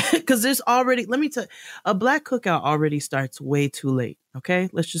 Because there's already, let me tell you, a black cookout already starts way too late. Okay,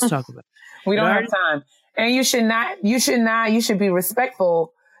 let's just talk about it. We don't have time, and you should be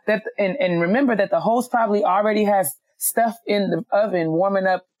respectful that, and remember that the host probably already has stuff in the oven warming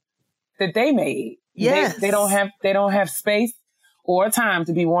up that they made. Yes, they don't have space or time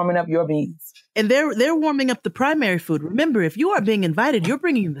to be warming up your beans. And they're warming up the primary food. Remember, if you are being invited, you're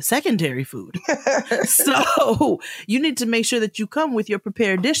bringing the secondary food. So you need to make sure that you come with your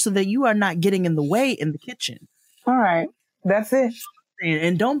prepared dish so that you are not getting in the way in the kitchen. All right. That's it.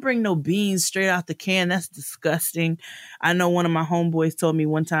 And don't bring no beans straight out the can. That's disgusting. I know one of my homeboys told me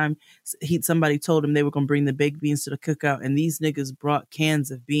one time somebody told him they were going to bring the baked beans to the cookout, and these niggas brought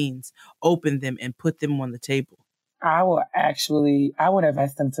cans of beans, opened them, and put them on the table. I would have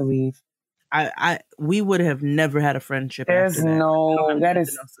asked them to leave. We would have never had a friendship. There's after that. That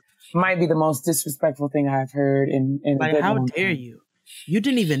is might be the most disrespectful thing I've heard in like, how dare you? You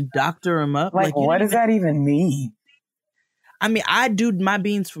didn't even doctor them up. Like what does that even mean? I mean, I do my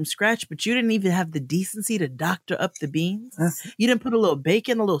beans from scratch, but you didn't even have the decency to doctor up the beans. You didn't put a little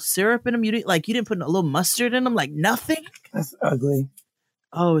bacon, a little syrup in them. You didn't put a little mustard in them. Like nothing. That's ugly.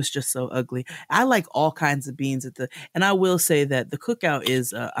 Oh, it's just so ugly. I like all kinds of beans and I will say that the cookout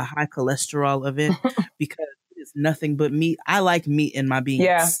is a high cholesterol event because it's nothing but meat. I like meat in my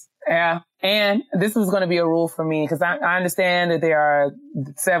beans. Yeah. And this was going to be a rule for me because I understand that there are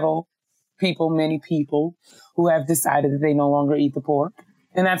many people who have decided that they no longer eat the pork,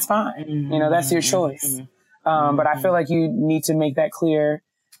 and that's fine. Mm-hmm. That's your choice. Mm-hmm. But I feel like you need to make that clear.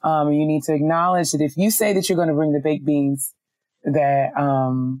 You need to acknowledge that if you say that you're going to bring the baked beans, that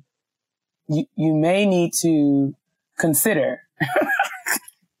you may need to consider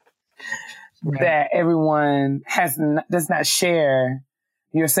that everyone does not share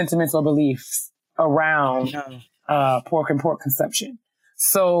your sentiments or beliefs around pork and pork consumption.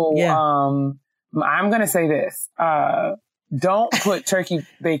 So I'm going to say this. Don't put turkey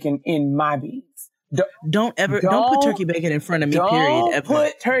bacon in my beans. Don't put turkey bacon in front of me, period. Don't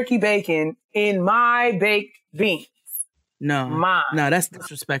put turkey bacon in my baked beans. No, that's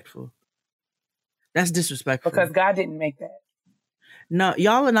disrespectful. That's disrespectful. Because God didn't make that. No,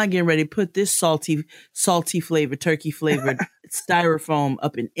 y'all are not getting ready to put this salty flavored, turkey flavored styrofoam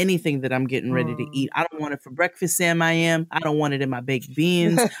up in anything that I'm getting ready to eat. I don't want it for breakfast, Sam. I don't want it in my baked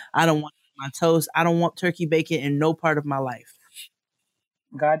beans. I don't want it in my toast. I don't want turkey bacon in no part of my life.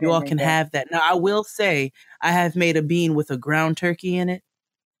 God didn't you all can have that. Now, I will say I have made a bean with a ground turkey in it.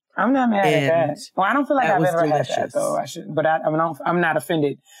 I'm not mad at that. Well, I don't feel like I've ever had that though. I'm not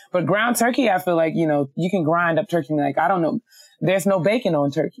offended. But ground turkey, I feel like, you can grind up turkey. Like, I don't know. There's no bacon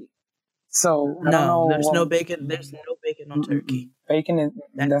on turkey. So there's no bacon. There's no bacon on turkey. Bacon is,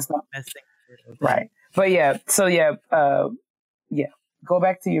 that's not the best thing. Right. But yeah. So yeah. Go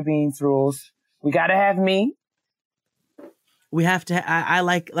back to your beans rules. We got to have meat. We have to, I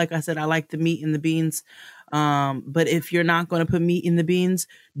like I said, I like the meat in the beans. But if you're not going to put meat in the beans,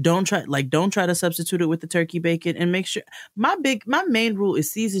 don't try to substitute it with the turkey bacon, and make sure my main rule is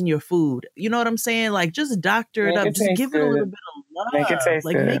season your food. You know what I'm saying? Like, just doctor it up, just give it a little bit of love. Make it taste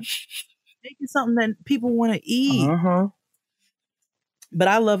good. Make it something that people want to eat. But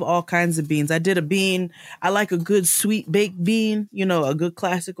I love all kinds of beans. I did a bean. I like a good sweet baked bean, a good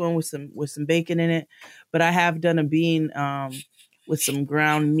classic one with some bacon in it. But I have done a bean with some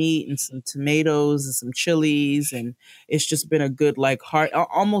ground meat and some tomatoes and some chilies, and it's just been a good heart,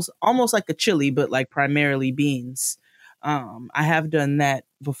 almost like a chili, but like primarily beans. I have done that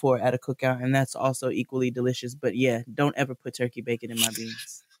before at a cookout, and that's also equally delicious. But yeah, don't ever put turkey bacon in my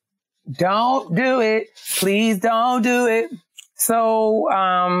beans. Don't do it. Please don't do it. So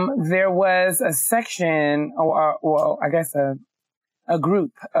there was a section, I guess a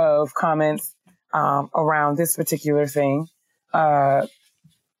group of comments around this particular thing,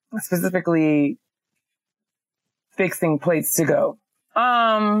 specifically fixing plates to go.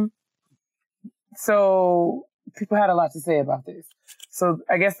 So people had a lot to say about this. So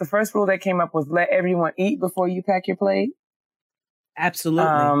I guess the first rule that came up was let everyone eat before you pack your plate.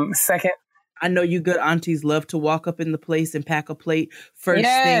 Absolutely. Second, I know you good aunties love to walk up in the place and pack a plate first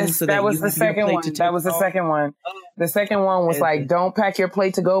thing. So that was the second one. That was the second one. The second one was like, don't pack your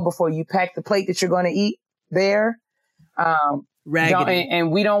plate to go before you pack the plate that you're going to eat. there. Raggedy.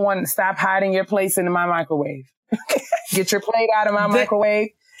 And we don't want to stop hiding your plates in my microwave. Get your plate out of my microwave.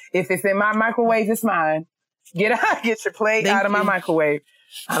 If it's in my microwave, it's mine. Get your plate out of my microwave.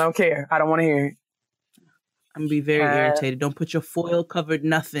 I don't care. I don't want to hear it. I'm gonna be very irritated. Don't put your foil covered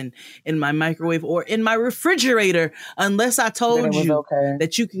nothing in my microwave or in my refrigerator unless I told you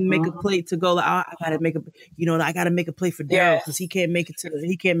that you can make a plate to go. I gotta make I gotta make a plate for Daryl because he can't make it to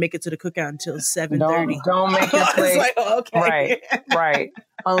the cookout until 7:30. Don't make your plate. Like, okay. Right.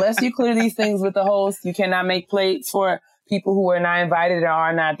 Unless you clear these things with the host, you cannot make plates for people who are not invited or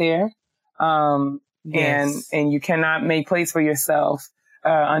are not there. And you cannot make plates for yourself.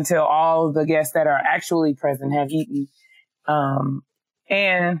 Until all the guests that are actually present have eaten.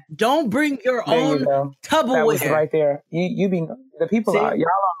 And don't bring your own Tupperware. That was right there. You be the people are y'all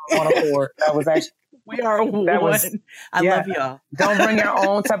are on a board. That was actually we are one. I love y'all. Don't bring your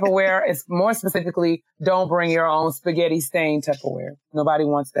own Tupperware. It's more specifically, don't bring your own spaghetti stained Tupperware. Nobody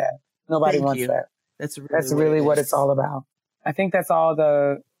wants that. Nobody wants that. That's really what it's all about. I think that's all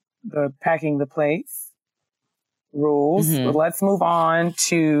the packing the plates rules. Mm-hmm. Let's move on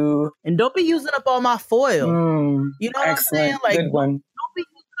to... And don't be using up all my foil. You know what I'm saying? Like, good one. Don't be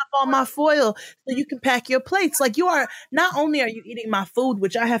using up all my foil so you can pack your plates. Like, not only are you eating my food,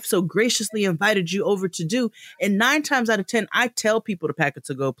 which I have so graciously invited you over to do, and 9 times out of 10, I tell people to pack a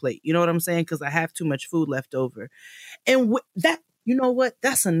to-go plate. You know what I'm saying? Because I have too much food left over. And you know what?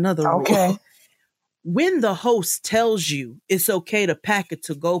 That's another rule. Okay. When the host tells you it's okay to pack a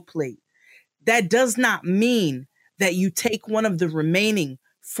to-go plate, that does not mean that you take one of the remaining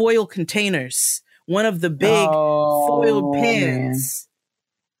foil containers, one of the big foiled pans,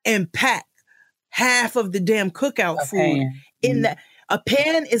 and pack half of the damn cookout food in that. A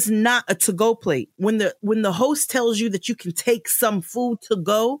pan is not a to-go plate. When the host tells you that you can take some food to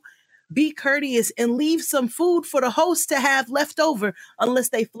go, be courteous and leave some food for the host to have left over, unless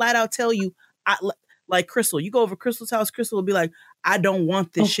they flat out tell you, like Crystal. You go over Crystal's house, Crystal will be like, I don't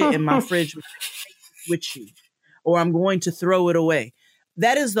want this shit in my fridge with you. Or I'm going to throw it away.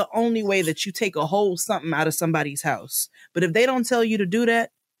 That is the only way that you take a whole something out of somebody's house. But if they don't tell you to do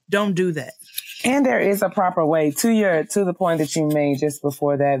that, don't do that. And there is a proper way to the point that you made just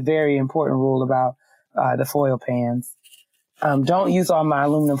before that very important rule about the foil pans. Don't use all my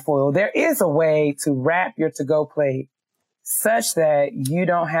aluminum foil. There is a way to wrap your to-go plate such that you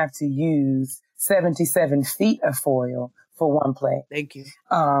don't have to use 77 feet of foil for one plate. Thank you.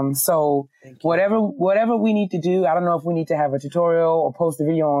 So whatever we need to do, I don't know if we need to have a tutorial or post a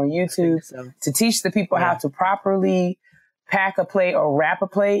video on YouTube to teach the people how to properly pack a plate or wrap a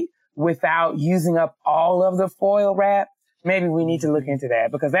plate without using up all of the foil wrap. Maybe we need to look into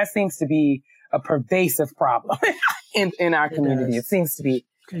that because that seems to be a pervasive problem in our community. It seems to be.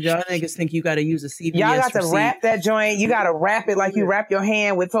 Because y'all niggas think you got to use a CVS Y'all got to receipt. wrap that joint. You got to wrap it like you wrap your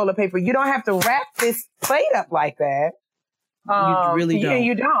hand with toilet paper. You don't have to wrap this plate up like that. You really don't. Yeah,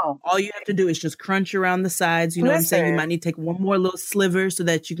 you don't. All you have to do is just crunch around the sides. You know what I'm saying? You might need to take one more little sliver so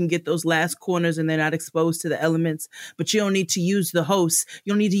that you can get those last corners and they're not exposed to the elements. But you don't need to use the host.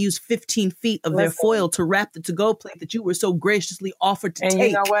 You don't need to use 15 feet of their foil to wrap the to-go plate that you were so graciously offered to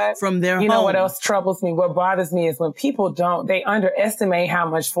take from their home. You know what else troubles me? What bothers me is when people they underestimate how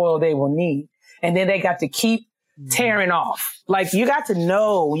much foil they will need. And then they got to keep tearing off. Like you got to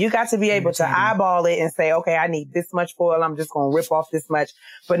know, you got to be able to eyeball it and say, okay, I need this much foil. I'm just going to rip off this much.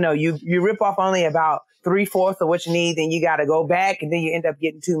 But no, you rip off only about 3/4 of what you need. Then you got to go back and then you end up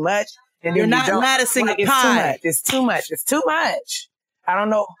getting too much. And you're not latticing a pie. It's too much. I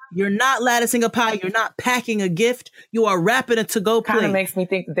don't know. You're not latticing a pie. You're not packing a gift. You are wrapping a to-go plate. Kind of makes me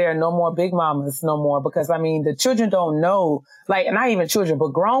think that there are no more big mamas no more because, I mean, the children don't know, like, not even children, but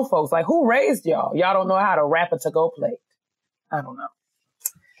grown folks, like, who raised y'all? Y'all don't know how to wrap a to-go plate. I don't know.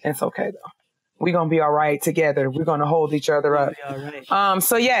 It's okay, though. We're going to be all right together. We're going to hold each other up. All right.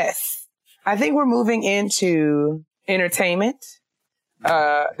 So, yes, I think we're moving into entertainment.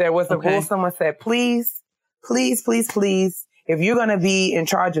 There was a rule someone said, please, if you're going to be in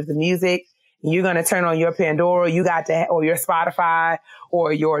charge of the music, you're going to turn on your Pandora, you got to, or your Spotify,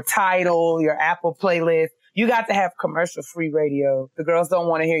 or your Tidal, your Apple playlist. You got to have commercial-free radio. The girls don't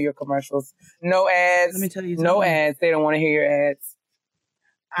want to hear your commercials. No ads. Let me tell you something. No ads. They don't want to hear your ads.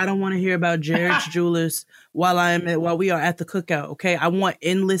 I don't want to hear about Jared's Jewelers while we are at the cookout. Okay, I want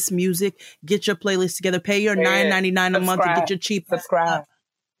endless music. Get your playlist together. Pay your $9.99 a month to get your cheap. Subscribe.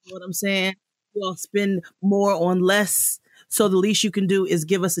 You know what I'm saying? You'll spend more on less. So the least you can do is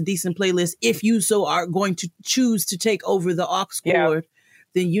give us a decent playlist. If you so are going to choose to take over the aux cord,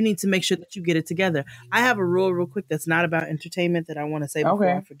 then you need to make sure that you get it together. I have a rule real quick that's not about entertainment that I want to say before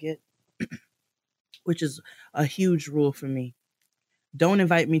I forget. which is a huge rule for me. Don't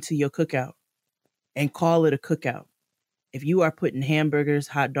invite me to your cookout and call it a cookout if you are putting hamburgers,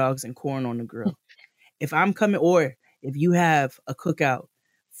 hot dogs, and corn on the grill. If I'm coming, or if you have a cookout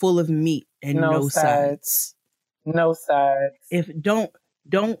full of meat and no sides. No sides. If don't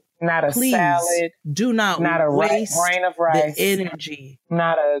not a please, salad. Do not a waste grain of rice. The energy.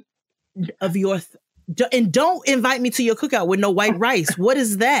 Not a of your and don't invite me to your cookout with no white rice. What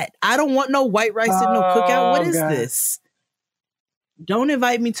is that? I don't want no white rice in no cookout. What is this? Don't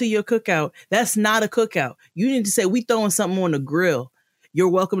invite me to your cookout. That's not a cookout. You need to say, we throwing something on the grill. You're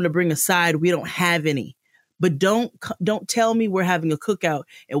welcome to bring a side. We don't have any. But don't tell me we're having a cookout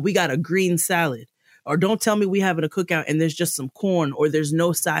and we got a green salad. Or don't tell me we having a cookout and there's just some corn or there's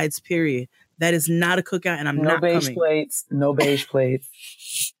no sides, period. That is not a cookout and I'm not coming. No beige plates. No beige plates.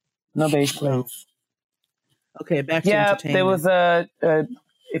 Okay, back to entertainment. There was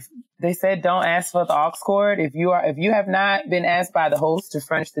if they said don't ask for the aux cord. If you have not been asked by the host to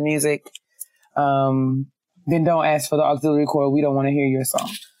French the music, then don't ask for the auxiliary cord. We don't want to hear your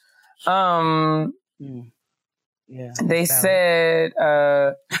song. Yeah. They said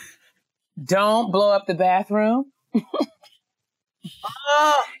don't blow up the bathroom.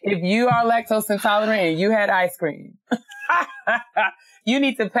 If you are lactose intolerant and you had ice cream, you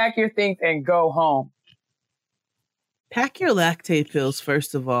need to pack your things and go home. Pack your lactate pills,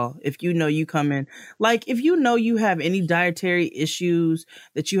 first of all, if you know you come in. Like, if you know you have any dietary issues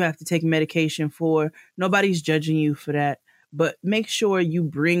that you have to take medication for, nobody's judging you for that. But make sure you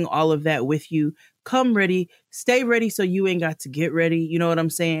bring all of that with you. Come ready. Stay ready so you ain't got to get ready. You know what I'm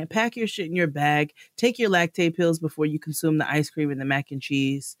saying? Pack your shit in your bag. Take your lactate pills before you consume the ice cream and the mac and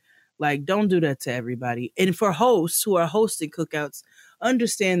cheese. Like, don't do that to everybody. And for hosts who are hosting cookouts,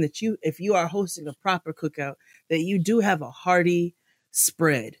 understand that if you are hosting a proper cookout, that you do have a hearty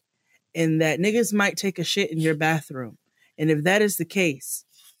spread and that niggas might take a shit in your bathroom. And if that is the case,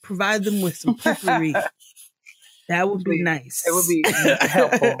 provide them with some poopery. That would be nice. It would be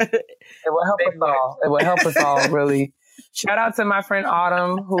helpful. It will help us all. It will help us all, really. Shout out to my friend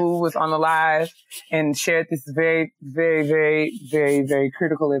Autumn, who was on the live and shared this very, very, very, very, very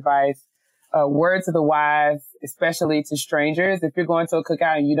critical advice. Word to the wise, especially to strangers. If you're going to a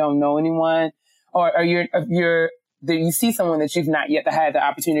cookout and you don't know anyone, or you see someone that you've not yet had the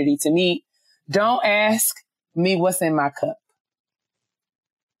opportunity to meet, don't ask me what's in my cup.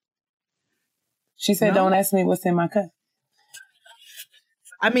 She said, Don't ask me what's in my cup.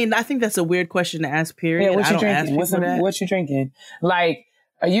 I mean, I think that's a weird question to ask, period. Yeah, what you drinking? What you drinking? Like,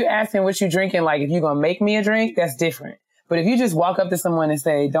 are you asking what you drinking? Like, if you're going to make me a drink, that's different. But if you just walk up to someone and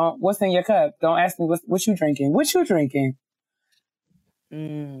say, what's in your cup? Don't ask me what you drinking. What you drinking?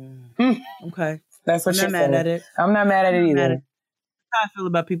 Okay. That's what I'm not mad at it. I'm not mad at it either. That's how I feel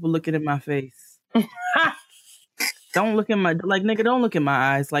about people looking in my face. Don't look in my, like, nigga, don't look in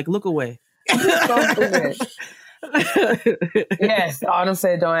my eyes. Like, look away. Yes, Autumn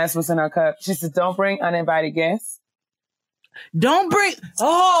said, don't ask what's in her cup. She said, don't bring uninvited guests. Don't bring,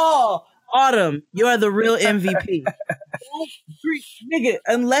 Autumn, you're the real MVP. Nigga,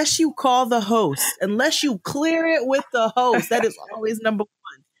 unless you call the host, unless you clear it with the host, that is always number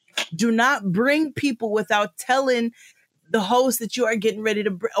one. Do not bring people without telling the host that you are getting ready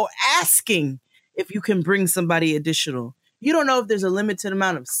to bring, or asking if you can bring somebody additional. You don't know if there's a limited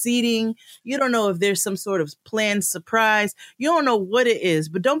amount of seating. You don't know if there's some sort of planned surprise. You don't know what it is,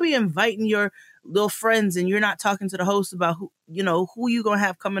 but don't be inviting your little friends and you're not talking to the host about who you going to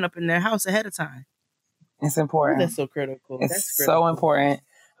have coming up in their house ahead of time. It's important. That's so critical. It's so important.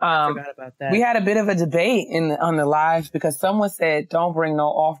 I forgot about that. We had a bit of a debate on the live because someone said, don't bring no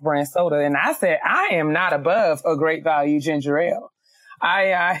off-brand soda. And I said, I am not above a Great Value ginger ale.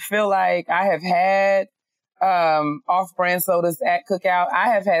 I feel like I have had off-brand sodas at cookout. I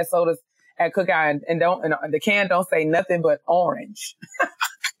have had sodas at cookout and the can don't say nothing but orange.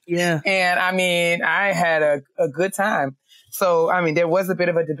 Yeah. And I mean, I had a good time. So, I mean, there was a bit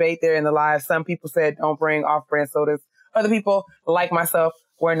of a debate there in the live. Some people said don't bring off-brand sodas. Other people, like myself,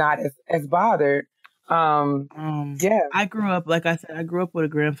 were not as bothered. Yeah. I grew up with a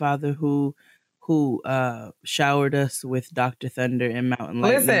grandfather who showered us with Dr. Thunder and Mountain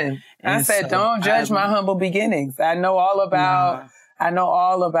Lightning. Listen, I said, don't judge my humble beginnings. I know all about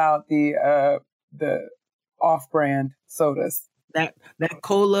the off-brand sodas. That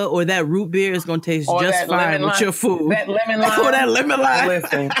cola or that root beer is going to taste just fine with your food. That lemon lime. Or that lemon lime.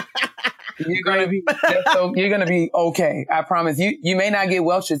 Listen, you're gonna be okay. I promise. You may not get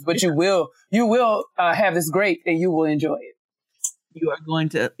Welch's, but you will have this grape and you will enjoy it. You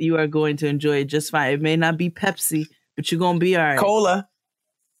are going to enjoy it just fine. It may not be Pepsi, but you're going to be all right. Cola.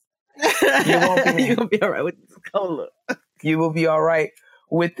 You won't be mad. You're going to be all right with this cola. You will be all right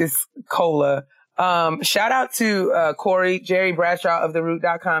with this cola. Shout out to Corey, Jerry Bradshaw of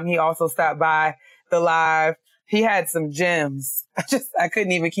TheRoot.com. He also stopped by the live. He had some gems. I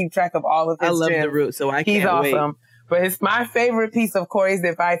couldn't even keep track of all of his gems. I love The Root, so I can't He's awesome. wait. But my favorite piece of Corey's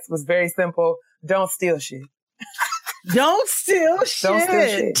advice was very simple. Don't steal shit. Don't steal shit. Don't steal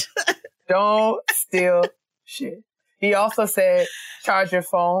shit. Don't steal shit. He also said, charge your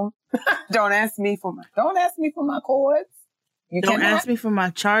phone. Don't ask me for my cords. Don't ask me for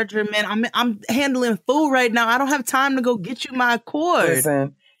my charger, man. I'm handling food right now. I don't have time to go get you my cord.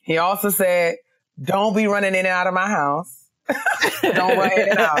 Listen, he also said, don't be running in and out of my house. Don't run in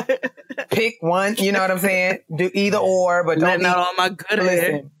and out. Pick one, you know what I'm saying? Do either or, but don't out all my good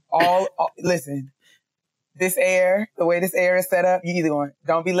air. Listen. This air, the way this air is set up, you either going,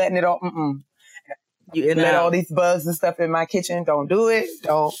 don't be letting it all, You let all these bugs and stuff in my kitchen. Don't do it.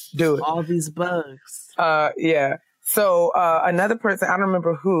 Don't do it. All these bugs. Yeah. So, another person, I don't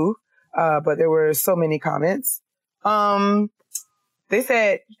remember who, but there were so many comments. They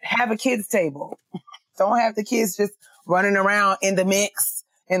said, have a kids table. Don't have the kids just running around in the mix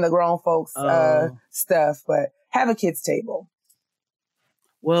in the grown folks, stuff, but have a kids table.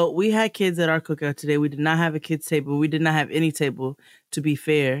 Well, we had kids at our cookout today. We did not have a kids table. We did not have any table, to be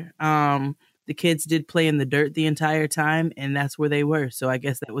fair. The kids did play in the dirt the entire time, and that's where they were. So I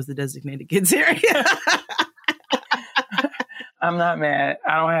guess that was the designated kids area. I'm not mad.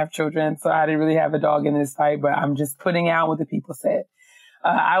 I don't have children, so I didn't really have a dog in this fight, but I'm just putting out what the people said.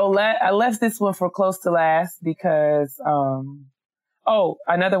 I left this one for close to last because,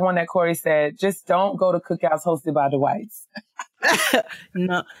 another one that Corey said, just don't go to cookouts hosted by the whites.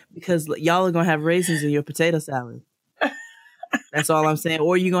 No, because y'all are going to have raisins in your potato salad. That's all I'm saying.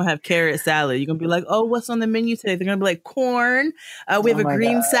 Or you're going to have carrot salad. You're going to be like, oh, what's on the menu today? They're going to be like corn. We have a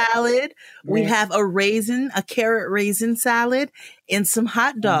green salad. Yeah. We have a carrot raisin salad and some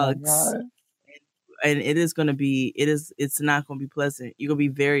hot dogs. And it's not going to be pleasant. You're going to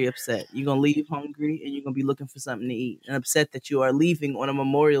be very upset. You're going to leave hungry and you're going to be looking for something to eat and upset that you are leaving on a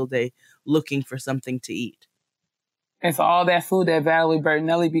Memorial Day looking for something to eat. And for all that food that Valerie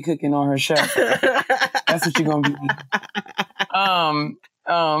Bertinelli be cooking on her show. That's what you're going to be eating.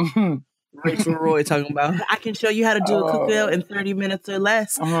 Rachel Roy talking about, I can show you how to do a cookout in 30 minutes or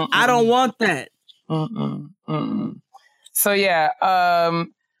less. I don't want that. So yeah,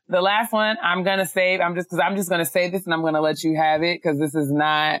 the last one I'm going to save. I'm just going to say this and I'm going to let you have it because this is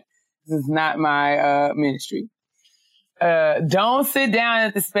not my ministry. Don't sit down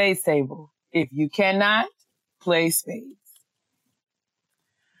at the spades table if you cannot play spades.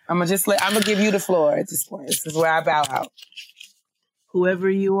 I'm gonna give you the floor at this point. This is where I bow out. Whoever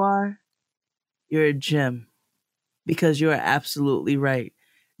you are, you're a gem because you're absolutely right.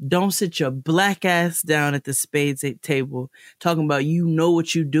 Don't sit your black ass down at the spades table talking about you know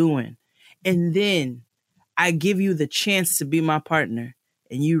what you're doing. And then I give you the chance to be my partner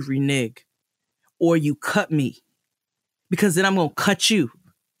and you renege or you cut me because then I'm going to cut you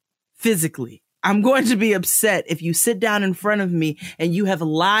physically. I'm going to be upset if you sit down in front of me and you have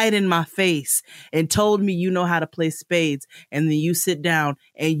lied in my face and told me you know how to play spades. And then you sit down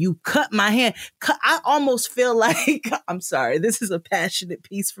and you cut my hand. I almost feel like, I'm sorry, this is a passionate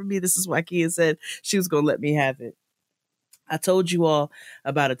piece for me. This is why Kia said she was going to let me have it. I told you all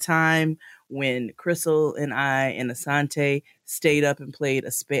about a time when Crystal and I and Asante stayed up and played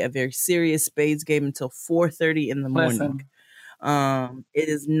a very serious spades game until 4:30 in the morning. It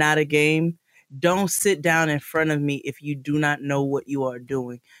is not a game. Don't sit down in front of me if you do not know what you are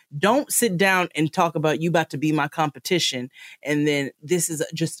doing. Don't sit down and talk about you about to be my competition. And then this is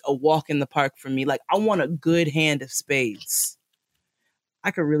just a walk in the park for me. Like, I want a good hand of spades.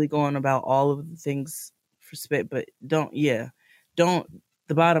 I could really go on about all of the things for spades, but don't.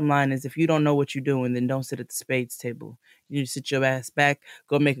 The bottom line is if you don't know what you're doing, then don't sit at the spades table. You need to sit your ass back,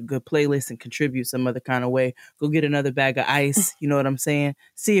 go make a good playlist and contribute some other kind of way. Go get another bag of ice. You know what I'm saying?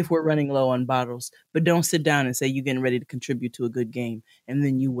 See if we're running low on bottles. But don't sit down and say you're getting ready to contribute to a good game. And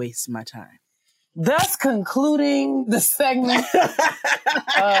then you waste my time. Thus concluding the segment,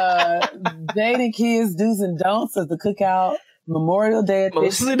 Dating Kids Do's and Don'ts of the Cookout Memorial Day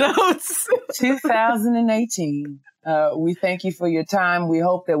Mostly don'ts. 2018. We thank you for your time. We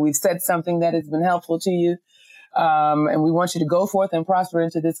hope that we've said something that has been helpful to you. And we want you to go forth and prosper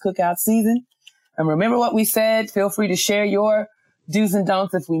into this cookout season. And remember what we said. Feel free to share your do's and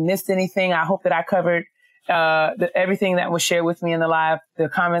don'ts if we missed anything. I hope that I covered everything that was shared with me in the live. The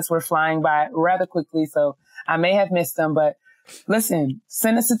comments were flying by rather quickly, so I may have missed them. But listen,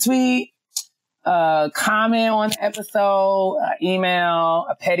 send us a tweet. comment on the episode, email,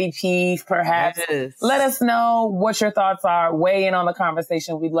 a petty peeve, perhaps. Yes. Let us know what your thoughts are. Weigh in on the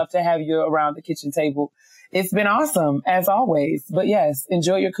conversation. We'd love to have you around the kitchen table. It's been awesome, as always. But yes,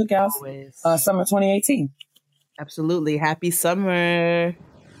 enjoy your cookouts. Summer 2018. Absolutely. Happy summer.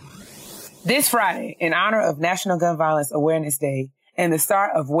 This Friday, in honor of National Gun Violence Awareness Day and the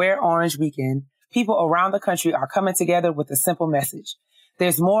start of Wear Orange Weekend, people around the country are coming together with a simple message.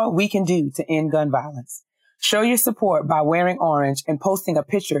 There's more we can do to end gun violence. Show your support by wearing orange and posting a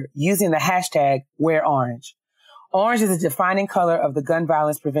picture using the hashtag #WearOrange. Orange is a defining color of the gun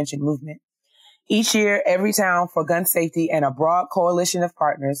violence prevention movement. Each year, Everytown for Gun Safety and a broad coalition of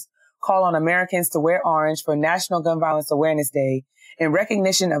partners call on Americans to wear orange for National Gun Violence Awareness Day in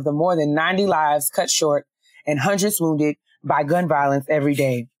recognition of the more than 90 lives cut short and hundreds wounded by gun violence every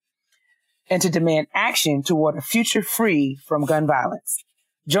day, and to demand action toward a future free from gun violence.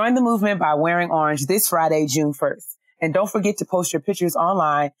 Join the movement by wearing orange this Friday, June 1st. And don't forget to post your pictures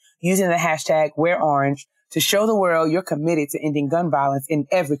online using the hashtag #WearOrange to show the world you're committed to ending gun violence in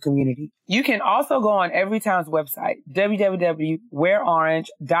every community. You can also go on Everytown's website,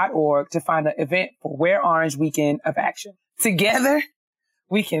 www.wearorange.org, to find an event for Wear Orange Weekend of Action. Together,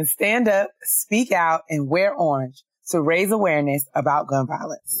 we can stand up, speak out, and wear orange to raise awareness about gun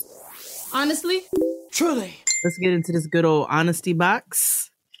violence. Honestly? Truly. Let's get into this good old honesty box.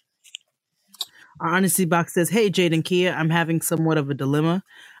 Our honesty box says, "Hey, Jade and Kia, I'm having somewhat of a dilemma.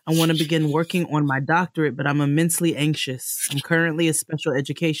 I want to begin working on my doctorate, but I'm immensely anxious. I'm currently a special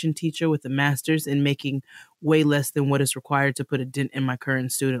education teacher with a master's in making way less than what is required to put a dent in my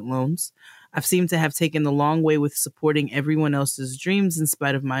current student loans. I've seemed to have taken the long way with supporting everyone else's dreams in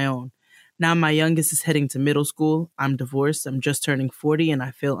spite of my own. Now my youngest is heading to middle school. I'm divorced. I'm just turning 40 and I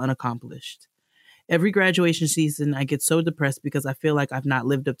feel unaccomplished. Every graduation season, I get so depressed because I feel like I've not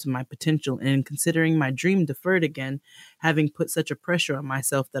lived up to my potential, and in considering my dream deferred again, having put such a pressure on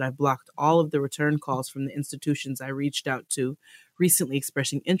myself that I've blocked all of the return calls from the institutions I reached out to, recently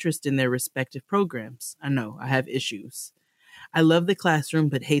expressing interest in their respective programs. I know, I have issues. I love the classroom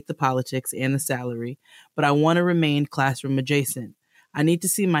but hate the politics and the salary, but I want to remain classroom adjacent. I need to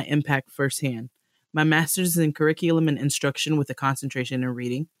see my impact firsthand. My master's is in curriculum and instruction with a concentration in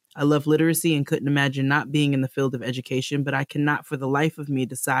reading. I love literacy and couldn't imagine not being in the field of education, but I cannot for the life of me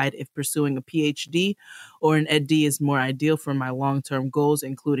decide if pursuing a PhD or an EdD is more ideal for my long-term goals,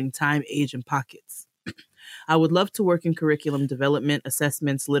 including time, age, and pockets. I would love to work in curriculum development,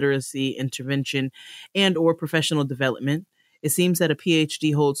 assessments, literacy, intervention, and or professional development. It seems that a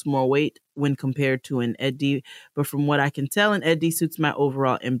PhD holds more weight when compared to an EdD, but from what I can tell, an EdD suits my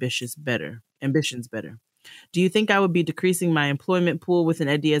overall ambitions better. Do you think I would be decreasing my employment pool with an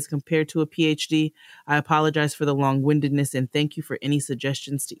EdD as compared to a PhD? I apologize for the long-windedness and thank you for any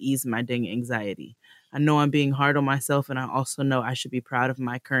suggestions to ease my dang anxiety. I know I'm being hard on myself, and I also know I should be proud of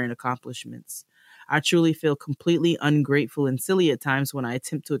my current accomplishments. I truly feel completely ungrateful and silly at times when I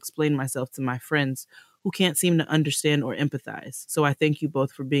attempt to explain myself to my friends who can't seem to understand or empathize. So I thank you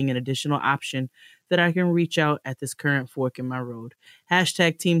both for being an additional option that I can reach out at this current fork in my road.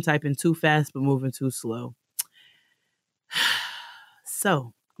 Hashtag team typing too fast but moving too slow."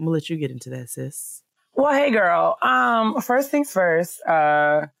 So I'm gonna let you get into that, sis. Well, hey girl. First things first,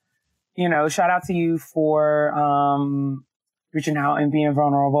 shout out to you for reaching out and being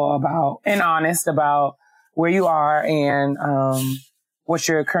vulnerable about and honest about where you are and what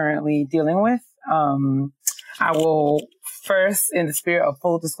you're currently dealing with. I will first, in the spirit of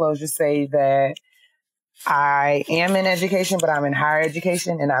full disclosure, say that I am in education, but I'm in higher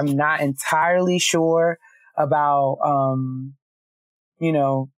education, and I'm not entirely sure about,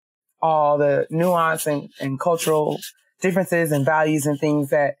 all the nuance and cultural differences and values and things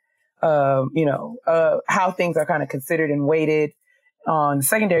that, how things are kind of considered and weighted on the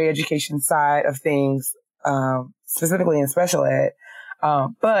secondary education side of things, specifically in special ed.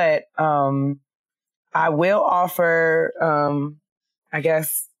 But I will offer,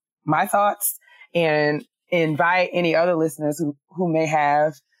 my thoughts and invite any other listeners who may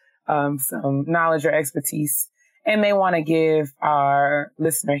have some knowledge or expertise and may want to give our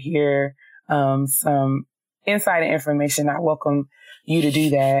listener here some insight and information. I welcome you to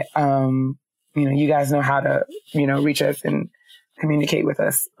do that. You guys know how to, reach us and communicate with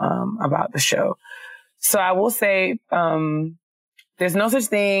us about the show. So I will say there's no such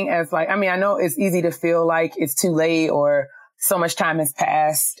thing as I know it's easy to feel like it's too late or so much time has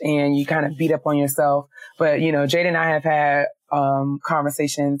passed and you kind of beat up on yourself. But, Jade and I have had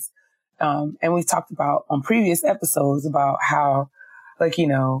conversations and we've talked about on previous episodes about how,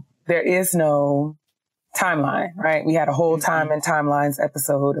 there is no timeline, right? We had a whole time and timelines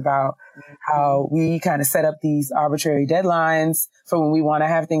episode about how we kind of set up these arbitrary deadlines for when we want to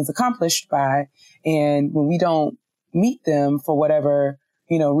have things accomplished by. And when we don't meet them for whatever,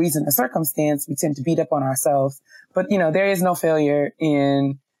 reason or circumstance, we tend to beat up on ourselves. But, there is no failure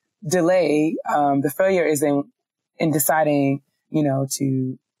in delay. The failure is in deciding,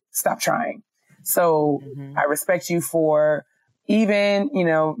 to stop trying. So I respect you for even,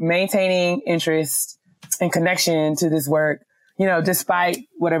 maintaining interest and connection to this work, despite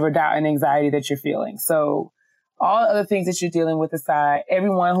whatever doubt and anxiety that you're feeling. So all other things that you're dealing with aside,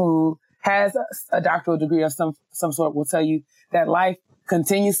 everyone who has a doctoral degree of some sort will tell you that life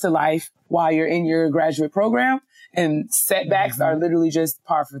continues to life while you're in your graduate program, and setbacks are literally just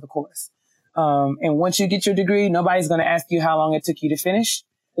par for the course. And once you get your degree, nobody's going to ask you how long it took you to finish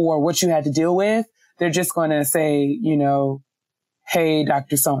or what you had to deal with. They're just going to say, hey,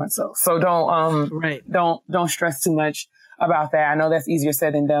 Dr. So-and-so. So don't stress too much about that. I know that's easier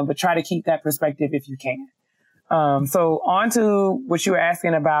said than done, but try to keep that perspective if you can. So on to what you were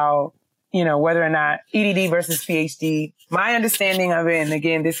asking about, whether or not EDD versus PhD, my understanding of it, and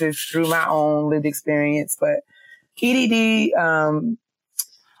again, this is through my own lived experience, but EDD,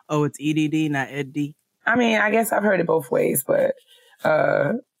 it's EDD, not EdD. I mean, I guess I've heard it both ways, but,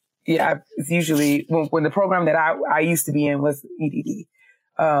 it's usually when the program that I used to be in was EDD.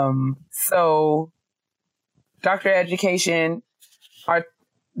 So doctorate education are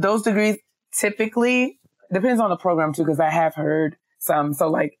those degrees typically depends on the program too, because I have heard some. So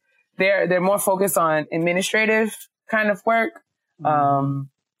like they're more focused on administrative kind of work. People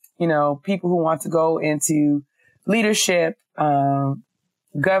who want to go into leadership,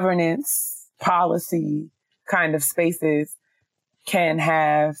 governance, policy kind of spaces can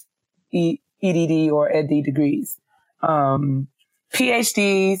have EDD or EdD degrees.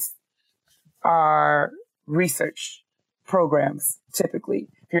 PhDs are research programs, typically.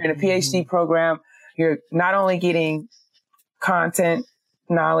 If you're in a PhD program, you're not only getting content,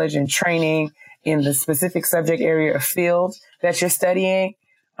 knowledge, and training in the specific subject area or field that you're studying,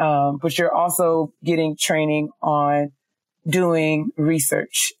 but you're also getting training on doing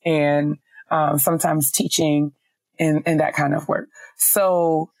research and sometimes teaching and that kind of work.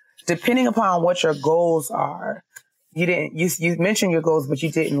 So depending upon what your goals are, you mentioned your goals, but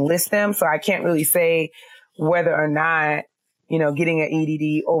you didn't list them. So I can't really say whether or not, getting an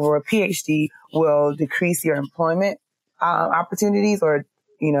EDD over a PhD will decrease your employment opportunities or,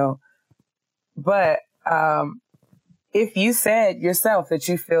 but if you said yourself that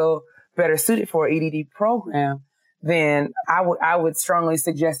you feel better suited for an EDD program, then I would strongly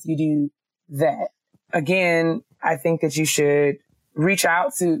suggest you do that. Again, I think that you should reach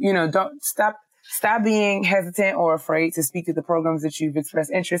out to, don't stop being hesitant or afraid to speak to the programs that you've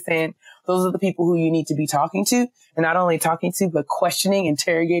expressed interest in. Those are the people who you need to be talking to, and not only talking to, but questioning,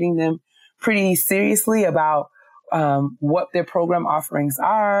 interrogating them pretty seriously about what their program offerings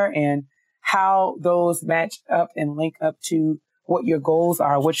are and how those match up and link up to what your goals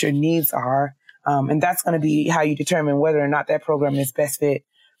are, what your needs are. And that's going to be how you determine whether or not that program is best fit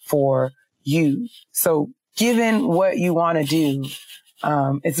for you. So given what you want to do,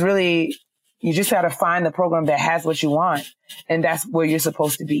 it's really, you just got to find the program that has what you want, and that's where you're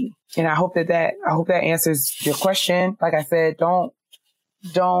supposed to be. And I hope that answers your question. Like I said, don't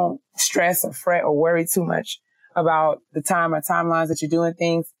stress or fret or worry too much about the time or timelines that you're doing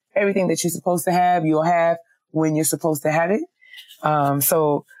things. Everything that you're supposed to have, you'll have when you're supposed to have it.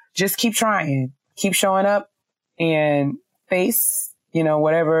 So just keep trying, keep showing up and face,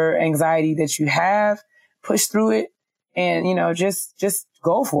 whatever anxiety that you have, push through it and, just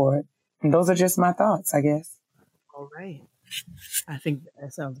go for it. And those are just my thoughts, I guess. All right. I think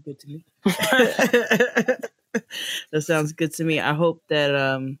that sounds good to me. That sounds good to me. I hope that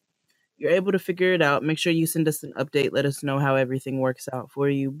you're able to figure it out. Make sure you send us an update. Let us know how everything works out for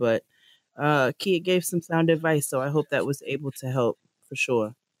you. But Kia gave some sound advice, so I hope that was able to help for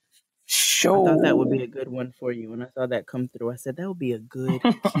sure. Sure. I thought that would be a good one for you. When I saw that come through, I said that would be a good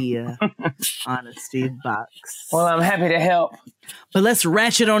Kia honesty box. Well, I'm happy to help. But let's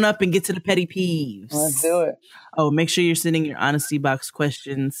ratchet on up and get to the petty peeves. Let's do it. Oh, make sure you're sending your honesty box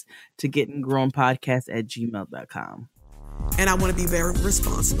questions to gettinggrownpodcast@gmail.com. And I want to be very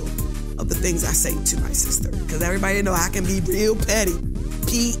responsible of the things I say to my sister, because everybody know I can be real petty.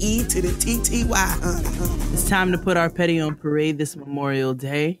 P-E to the T-T-Y, honey. It's time to put our petty on parade this Memorial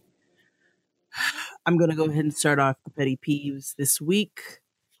Day. I'm going to go ahead and start off the petty peeves this week.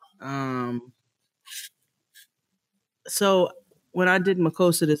 So when I did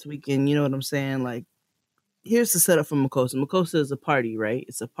Makosa this weekend, you know what I'm saying? Like, here's the setup for Makosa. Makosa is a party, right?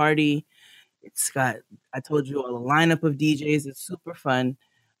 It's a party I told you all, a lineup of DJs. It's super fun.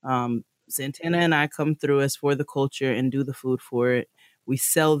 Santana and I come through as For the Culture and do the food for it. We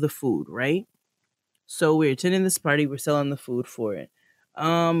sell the food, right? So we're attending this party. We're selling the food for it.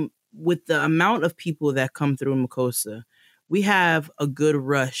 With the amount of people that come through Makosa, we have a good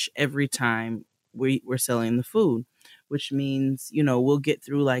rush every time we're selling the food, which means, we'll get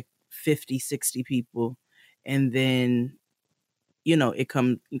through like 50, 60 people. And then, it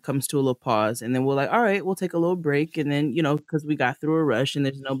comes to a little pause. And then we're like, all right, we'll take a little break. And then, because we got through a rush and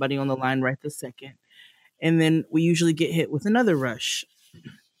there's nobody on the line right this second. And then we usually get hit with another rush.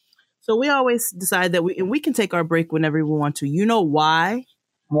 So we always decide that we can take our break whenever we want to. You know why?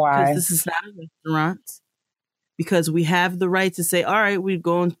 Why? Because this is not a restaurant. Because we have the right to say, all right, we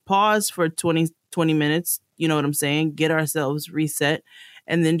go and pause for 20 minutes. You know what I'm saying? Get ourselves reset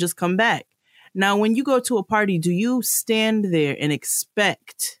and then just come back. Now, when you go to a party, do you stand there and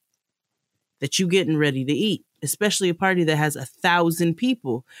expect that you getting ready to eat? Especially a party that has 1,000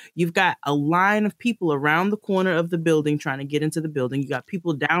 people. You've got a line of people around the corner of the building trying to get into the building. You got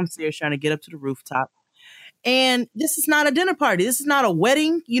people downstairs trying to get up to the rooftop. And this is not a dinner party. This is not a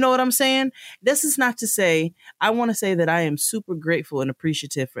wedding. You know what I'm saying? This is not to say, I want to say that I am super grateful and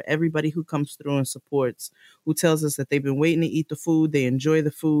appreciative for everybody who comes through and supports, who tells us that they've been waiting to eat the food. They enjoy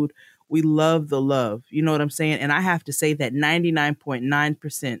the food. We love the love. You know what I'm saying? And I have to say that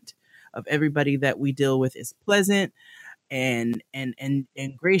 99.9% of everybody that we deal with is pleasant and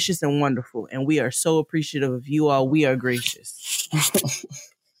gracious and wonderful. And we are so appreciative of you all. We are gracious.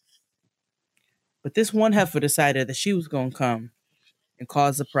 But this one heifer decided that she was going to come and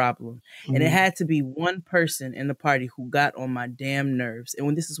cause a problem. Mm-hmm. And it had to be one person in the party who got on my damn nerves.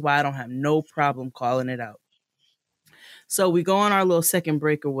 And this is why I don't have no problem calling it out. So we go on our little second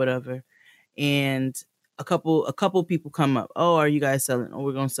break or whatever. And a couple people come up. Oh, are you guys selling? Oh,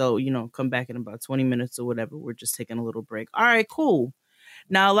 we're going to sell, come back in about 20 minutes or whatever. We're just taking a little break. All right, cool.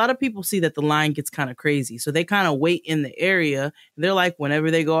 Now, a lot of people see that the line gets kind of crazy. So they kind of wait in the area. They're like,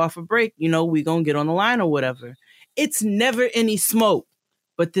 whenever they go off a break, we going to get on the line or whatever. It's never any smoke.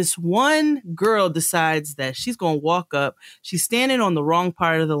 But this one girl decides that she's going to walk up. She's standing on the wrong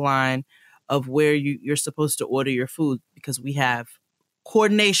part of the line of where you're supposed to order your food because we have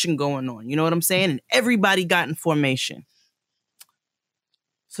coordination going on. You know what I'm saying? And everybody got in formation.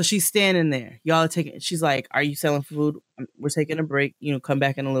 So she's standing there. Y'all are taking, she's like, are you selling food? We're taking a break, come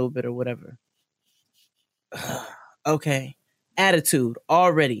back in a little bit or whatever. Okay. Attitude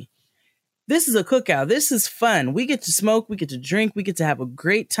already. This is a cookout. This is fun. We get to smoke. We get to drink. We get to have a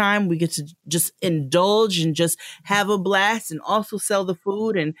great time. We get to just indulge and just have a blast and also sell the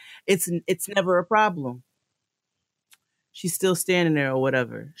food. And it's never a problem. She's still standing there or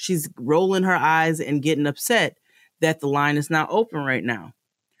whatever. She's rolling her eyes and getting upset that the line is not open right now.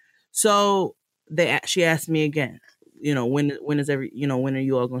 So she asked me again, when are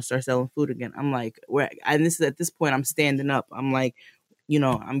you all going to start selling food again? I'm like, and this is at this point, I'm standing up. I'm like,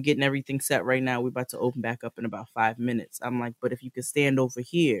 I'm getting everything set right now. We're about to open back up in about 5 minutes. I'm like, but if you could stand over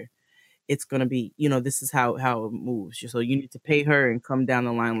here, it's going to be, this is how it moves. So you need to pay her and come down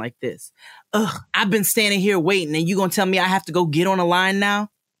the line like this. I've been standing here waiting and you going to tell me I have to go get on a line now?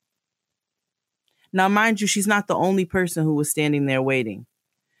 Now, mind you, she's not the only person who was standing there waiting.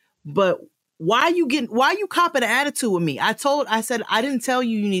 But why you copping an attitude with me? I said, I didn't tell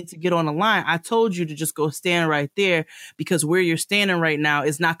you need to get on the line. I told you to just go stand right there because where you're standing right now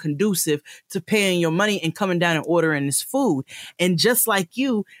is not conducive to paying your money and coming down and ordering this food. And just like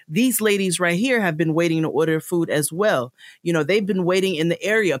you, these ladies right here have been waiting to order food as well. They've been waiting in the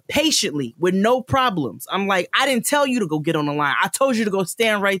area patiently with no problems. I'm like, I didn't tell you to go get on the line. I told you to go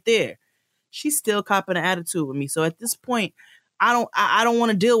stand right there. She's still copping an attitude with me. So at this point, I don't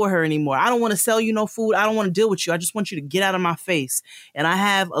want to deal with her anymore. I don't want to sell you no food. I don't want to deal with you. I just want you to get out of my face. And I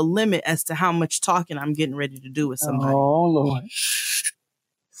have a limit as to how much talking I'm getting ready to do with somebody. Oh, Lord.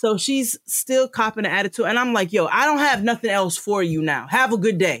 So she's still copping an attitude. And I'm like, yo, I don't have nothing else for you now. Have a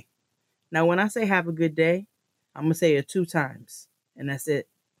good day. Now, when I say have a good day, I'm going to say it 2 times. And that's it.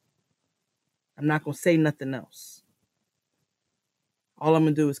 I'm not going to say nothing else. All I'm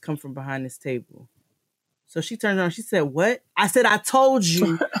going to do is come from behind this table. So she turned around. She said, what? I said, I told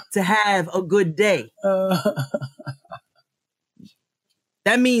you to have a good day.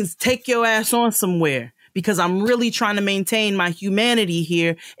 That means take your ass on somewhere because I'm really trying to maintain my humanity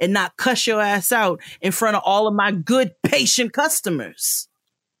here and not cuss your ass out in front of all of my good, patient customers.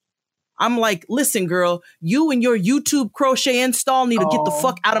 I'm like, listen, girl, you and your YouTube crochet install need to get the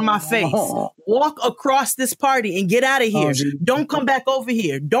fuck out of my face. Walk across this party and get out of here. Don't come back over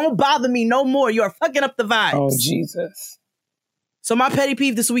here. Don't bother me no more. You're fucking up the vibes. Oh, Jesus. So my petty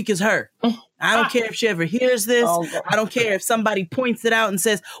peeve this week is her. I don't care if she ever hears this. I don't care if somebody points it out and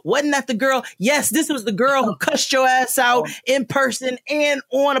says, wasn't that the girl? Yes, this was the girl who cussed your ass out in person and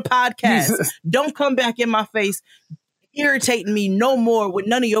on a podcast. Jesus. Don't come back in my face irritating me no more with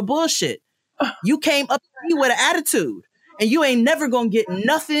none of your bullshit. You came up to me with an attitude, and you ain't never gonna get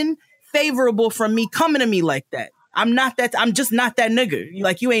nothing favorable from me coming to me like that. I'm just not that nigga.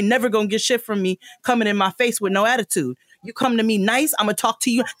 Like, you ain't never gonna get shit from me coming in my face with no attitude. You come to me nice, I'm gonna talk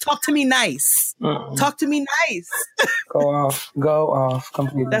to you. Talk to me nice. Talk to me nice. Go off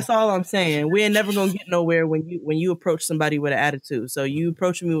completely. That's all I'm saying. We ain't never gonna get nowhere when you approach somebody with an attitude. So you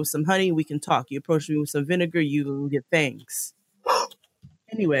approach me with some honey, we can talk. You approach me with some vinegar, you can get fangs.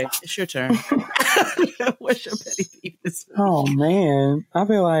 Anyway, it's your turn. What's your petty peeve this week? Oh man, I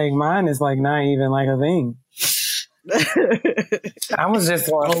feel like mine is like not even like a thing. I was just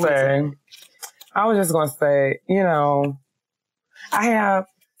gonna say, you know, I have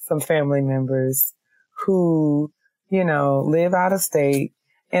some family members who, you know, live out of state,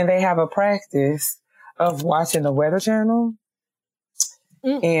 and they have a practice of watching the Weather Channel.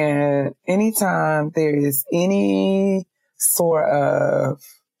 And anytime there is any sort of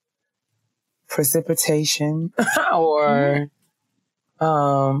precipitation or,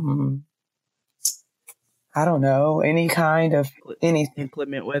 I don't know, any kind of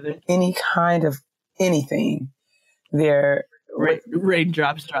inclement weather, any kind of anything, there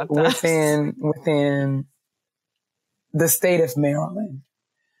raindrops drop within the state of Maryland.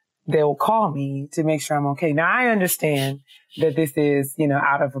 They will call me to make sure I'm okay. Now, I understand that this is, you know,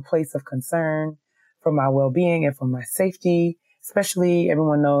 out of a place of concern for my well-being and for my safety. Especially,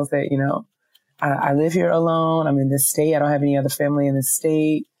 everyone knows that, you know, I live here alone. I'm in this state. I don't have any other family in this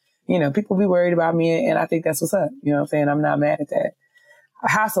state. You know, people be worried about me, and I think that's what's up. You know what I'm saying? I'm not mad at that.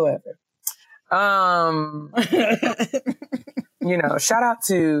 Howsoever, you know, shout out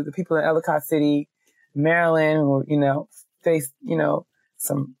to the people in Ellicott City, Maryland, who, you know, faced, you know,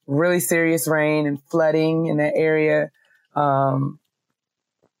 some really serious rain and flooding in that area.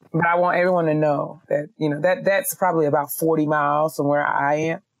 But I want everyone to know that, you know, that's probably about 40 miles from where I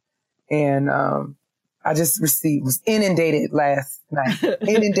am. And I just was inundated last night.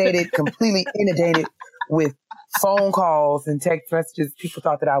 Completely inundated with phone calls and text messages. People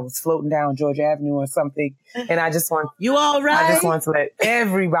thought that I was floating down Georgia Avenue or something. And I just want you all right? I just want to let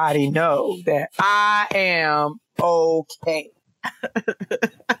everybody know that I am okay.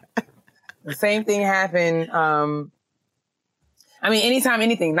 The same thing happened. I mean, anytime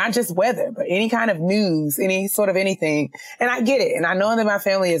anything, not just weather, but any kind of news, any sort of anything. And I get it. And I know that my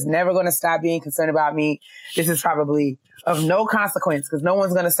family is never going to stop being concerned about me. This is probably of no consequence because no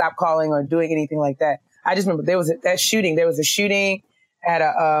one's going to stop calling or doing anything like that. I just remember there was a shooting at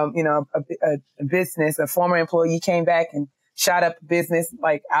a business. A former employee came back and shot up a business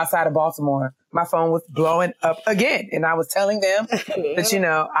like outside of Baltimore. My phone was blowing up again. And I was telling them that, you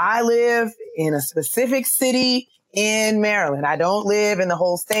know, I live in a specific city in Maryland. I don't live in the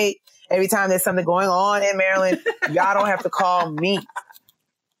whole state. Every time there's something going on in Maryland, y'all don't have to call me.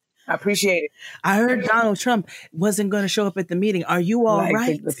 I appreciate it. I heard Donald Trump wasn't going to show up at the meeting. Are you all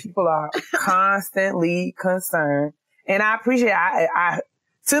right? The people are constantly concerned. And I appreciate it. I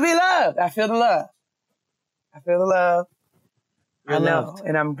to be loved. I feel the love. You're I know. loved.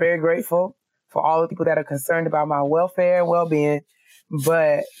 And I'm very grateful for all the people that are concerned about my welfare and well-being.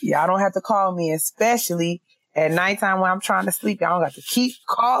 But y'all don't have to call me, especially at nighttime when I'm trying to sleep. Y'all don't got to keep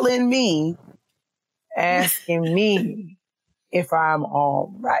calling me, asking me if I'm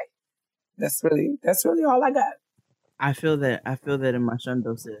all right. That's really all I got. I feel that in my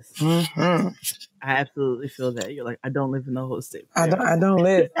shundo, sis. Mm-hmm. I absolutely feel that. You're like, I don't live in the whole state. I don't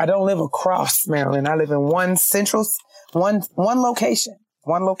live across Maryland. I live in one location.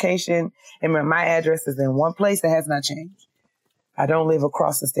 One location, and my address is in one place that has not changed. I don't live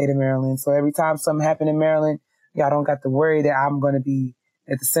across the state of Maryland. So every time something happened in Maryland, y'all don't got to worry that I'm going to be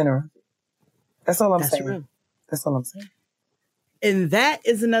at the center of it. That's all I'm saying. True. That's all I'm saying. And that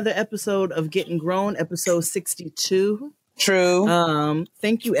is another episode of Getting Grown, episode 62. True.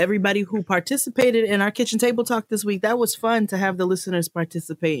 Thank you, everybody who participated in our kitchen table talk this week. That was fun to have the listeners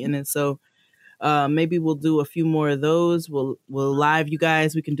participate in it. So maybe we'll do a few more of those. We'll live you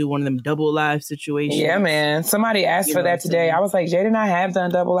guys. We can do one of them double live situations. Yeah, man. Somebody asked for that today. I was like, Jada and I have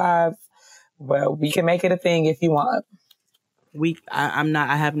done double live. Well, we can make it a thing if you want.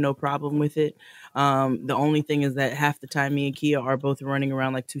 I have no problem with it. The only thing is that half the time me and Kia are both running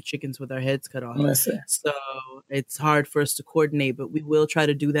around like two chickens with our heads cut off. Listen. So it's hard for us to coordinate, but we will try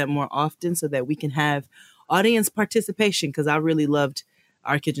to do that more often so that we can have audience participation, because I really loved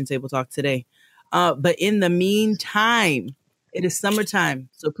our kitchen table talk today. But in the meantime, It is summertime,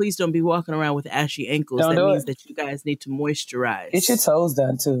 so please don't be walking around with ashy ankles. Don't That do means it. that you guys need to moisturize. Get your toes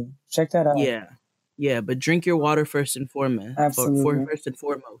done too. Check that out. Yeah, but drink your water first and foremost. Absolutely. First and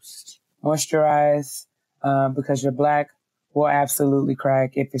foremost. Moisturize, because your black will absolutely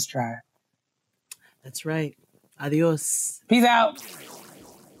crack if it's dry. That's right. Adios. Peace out.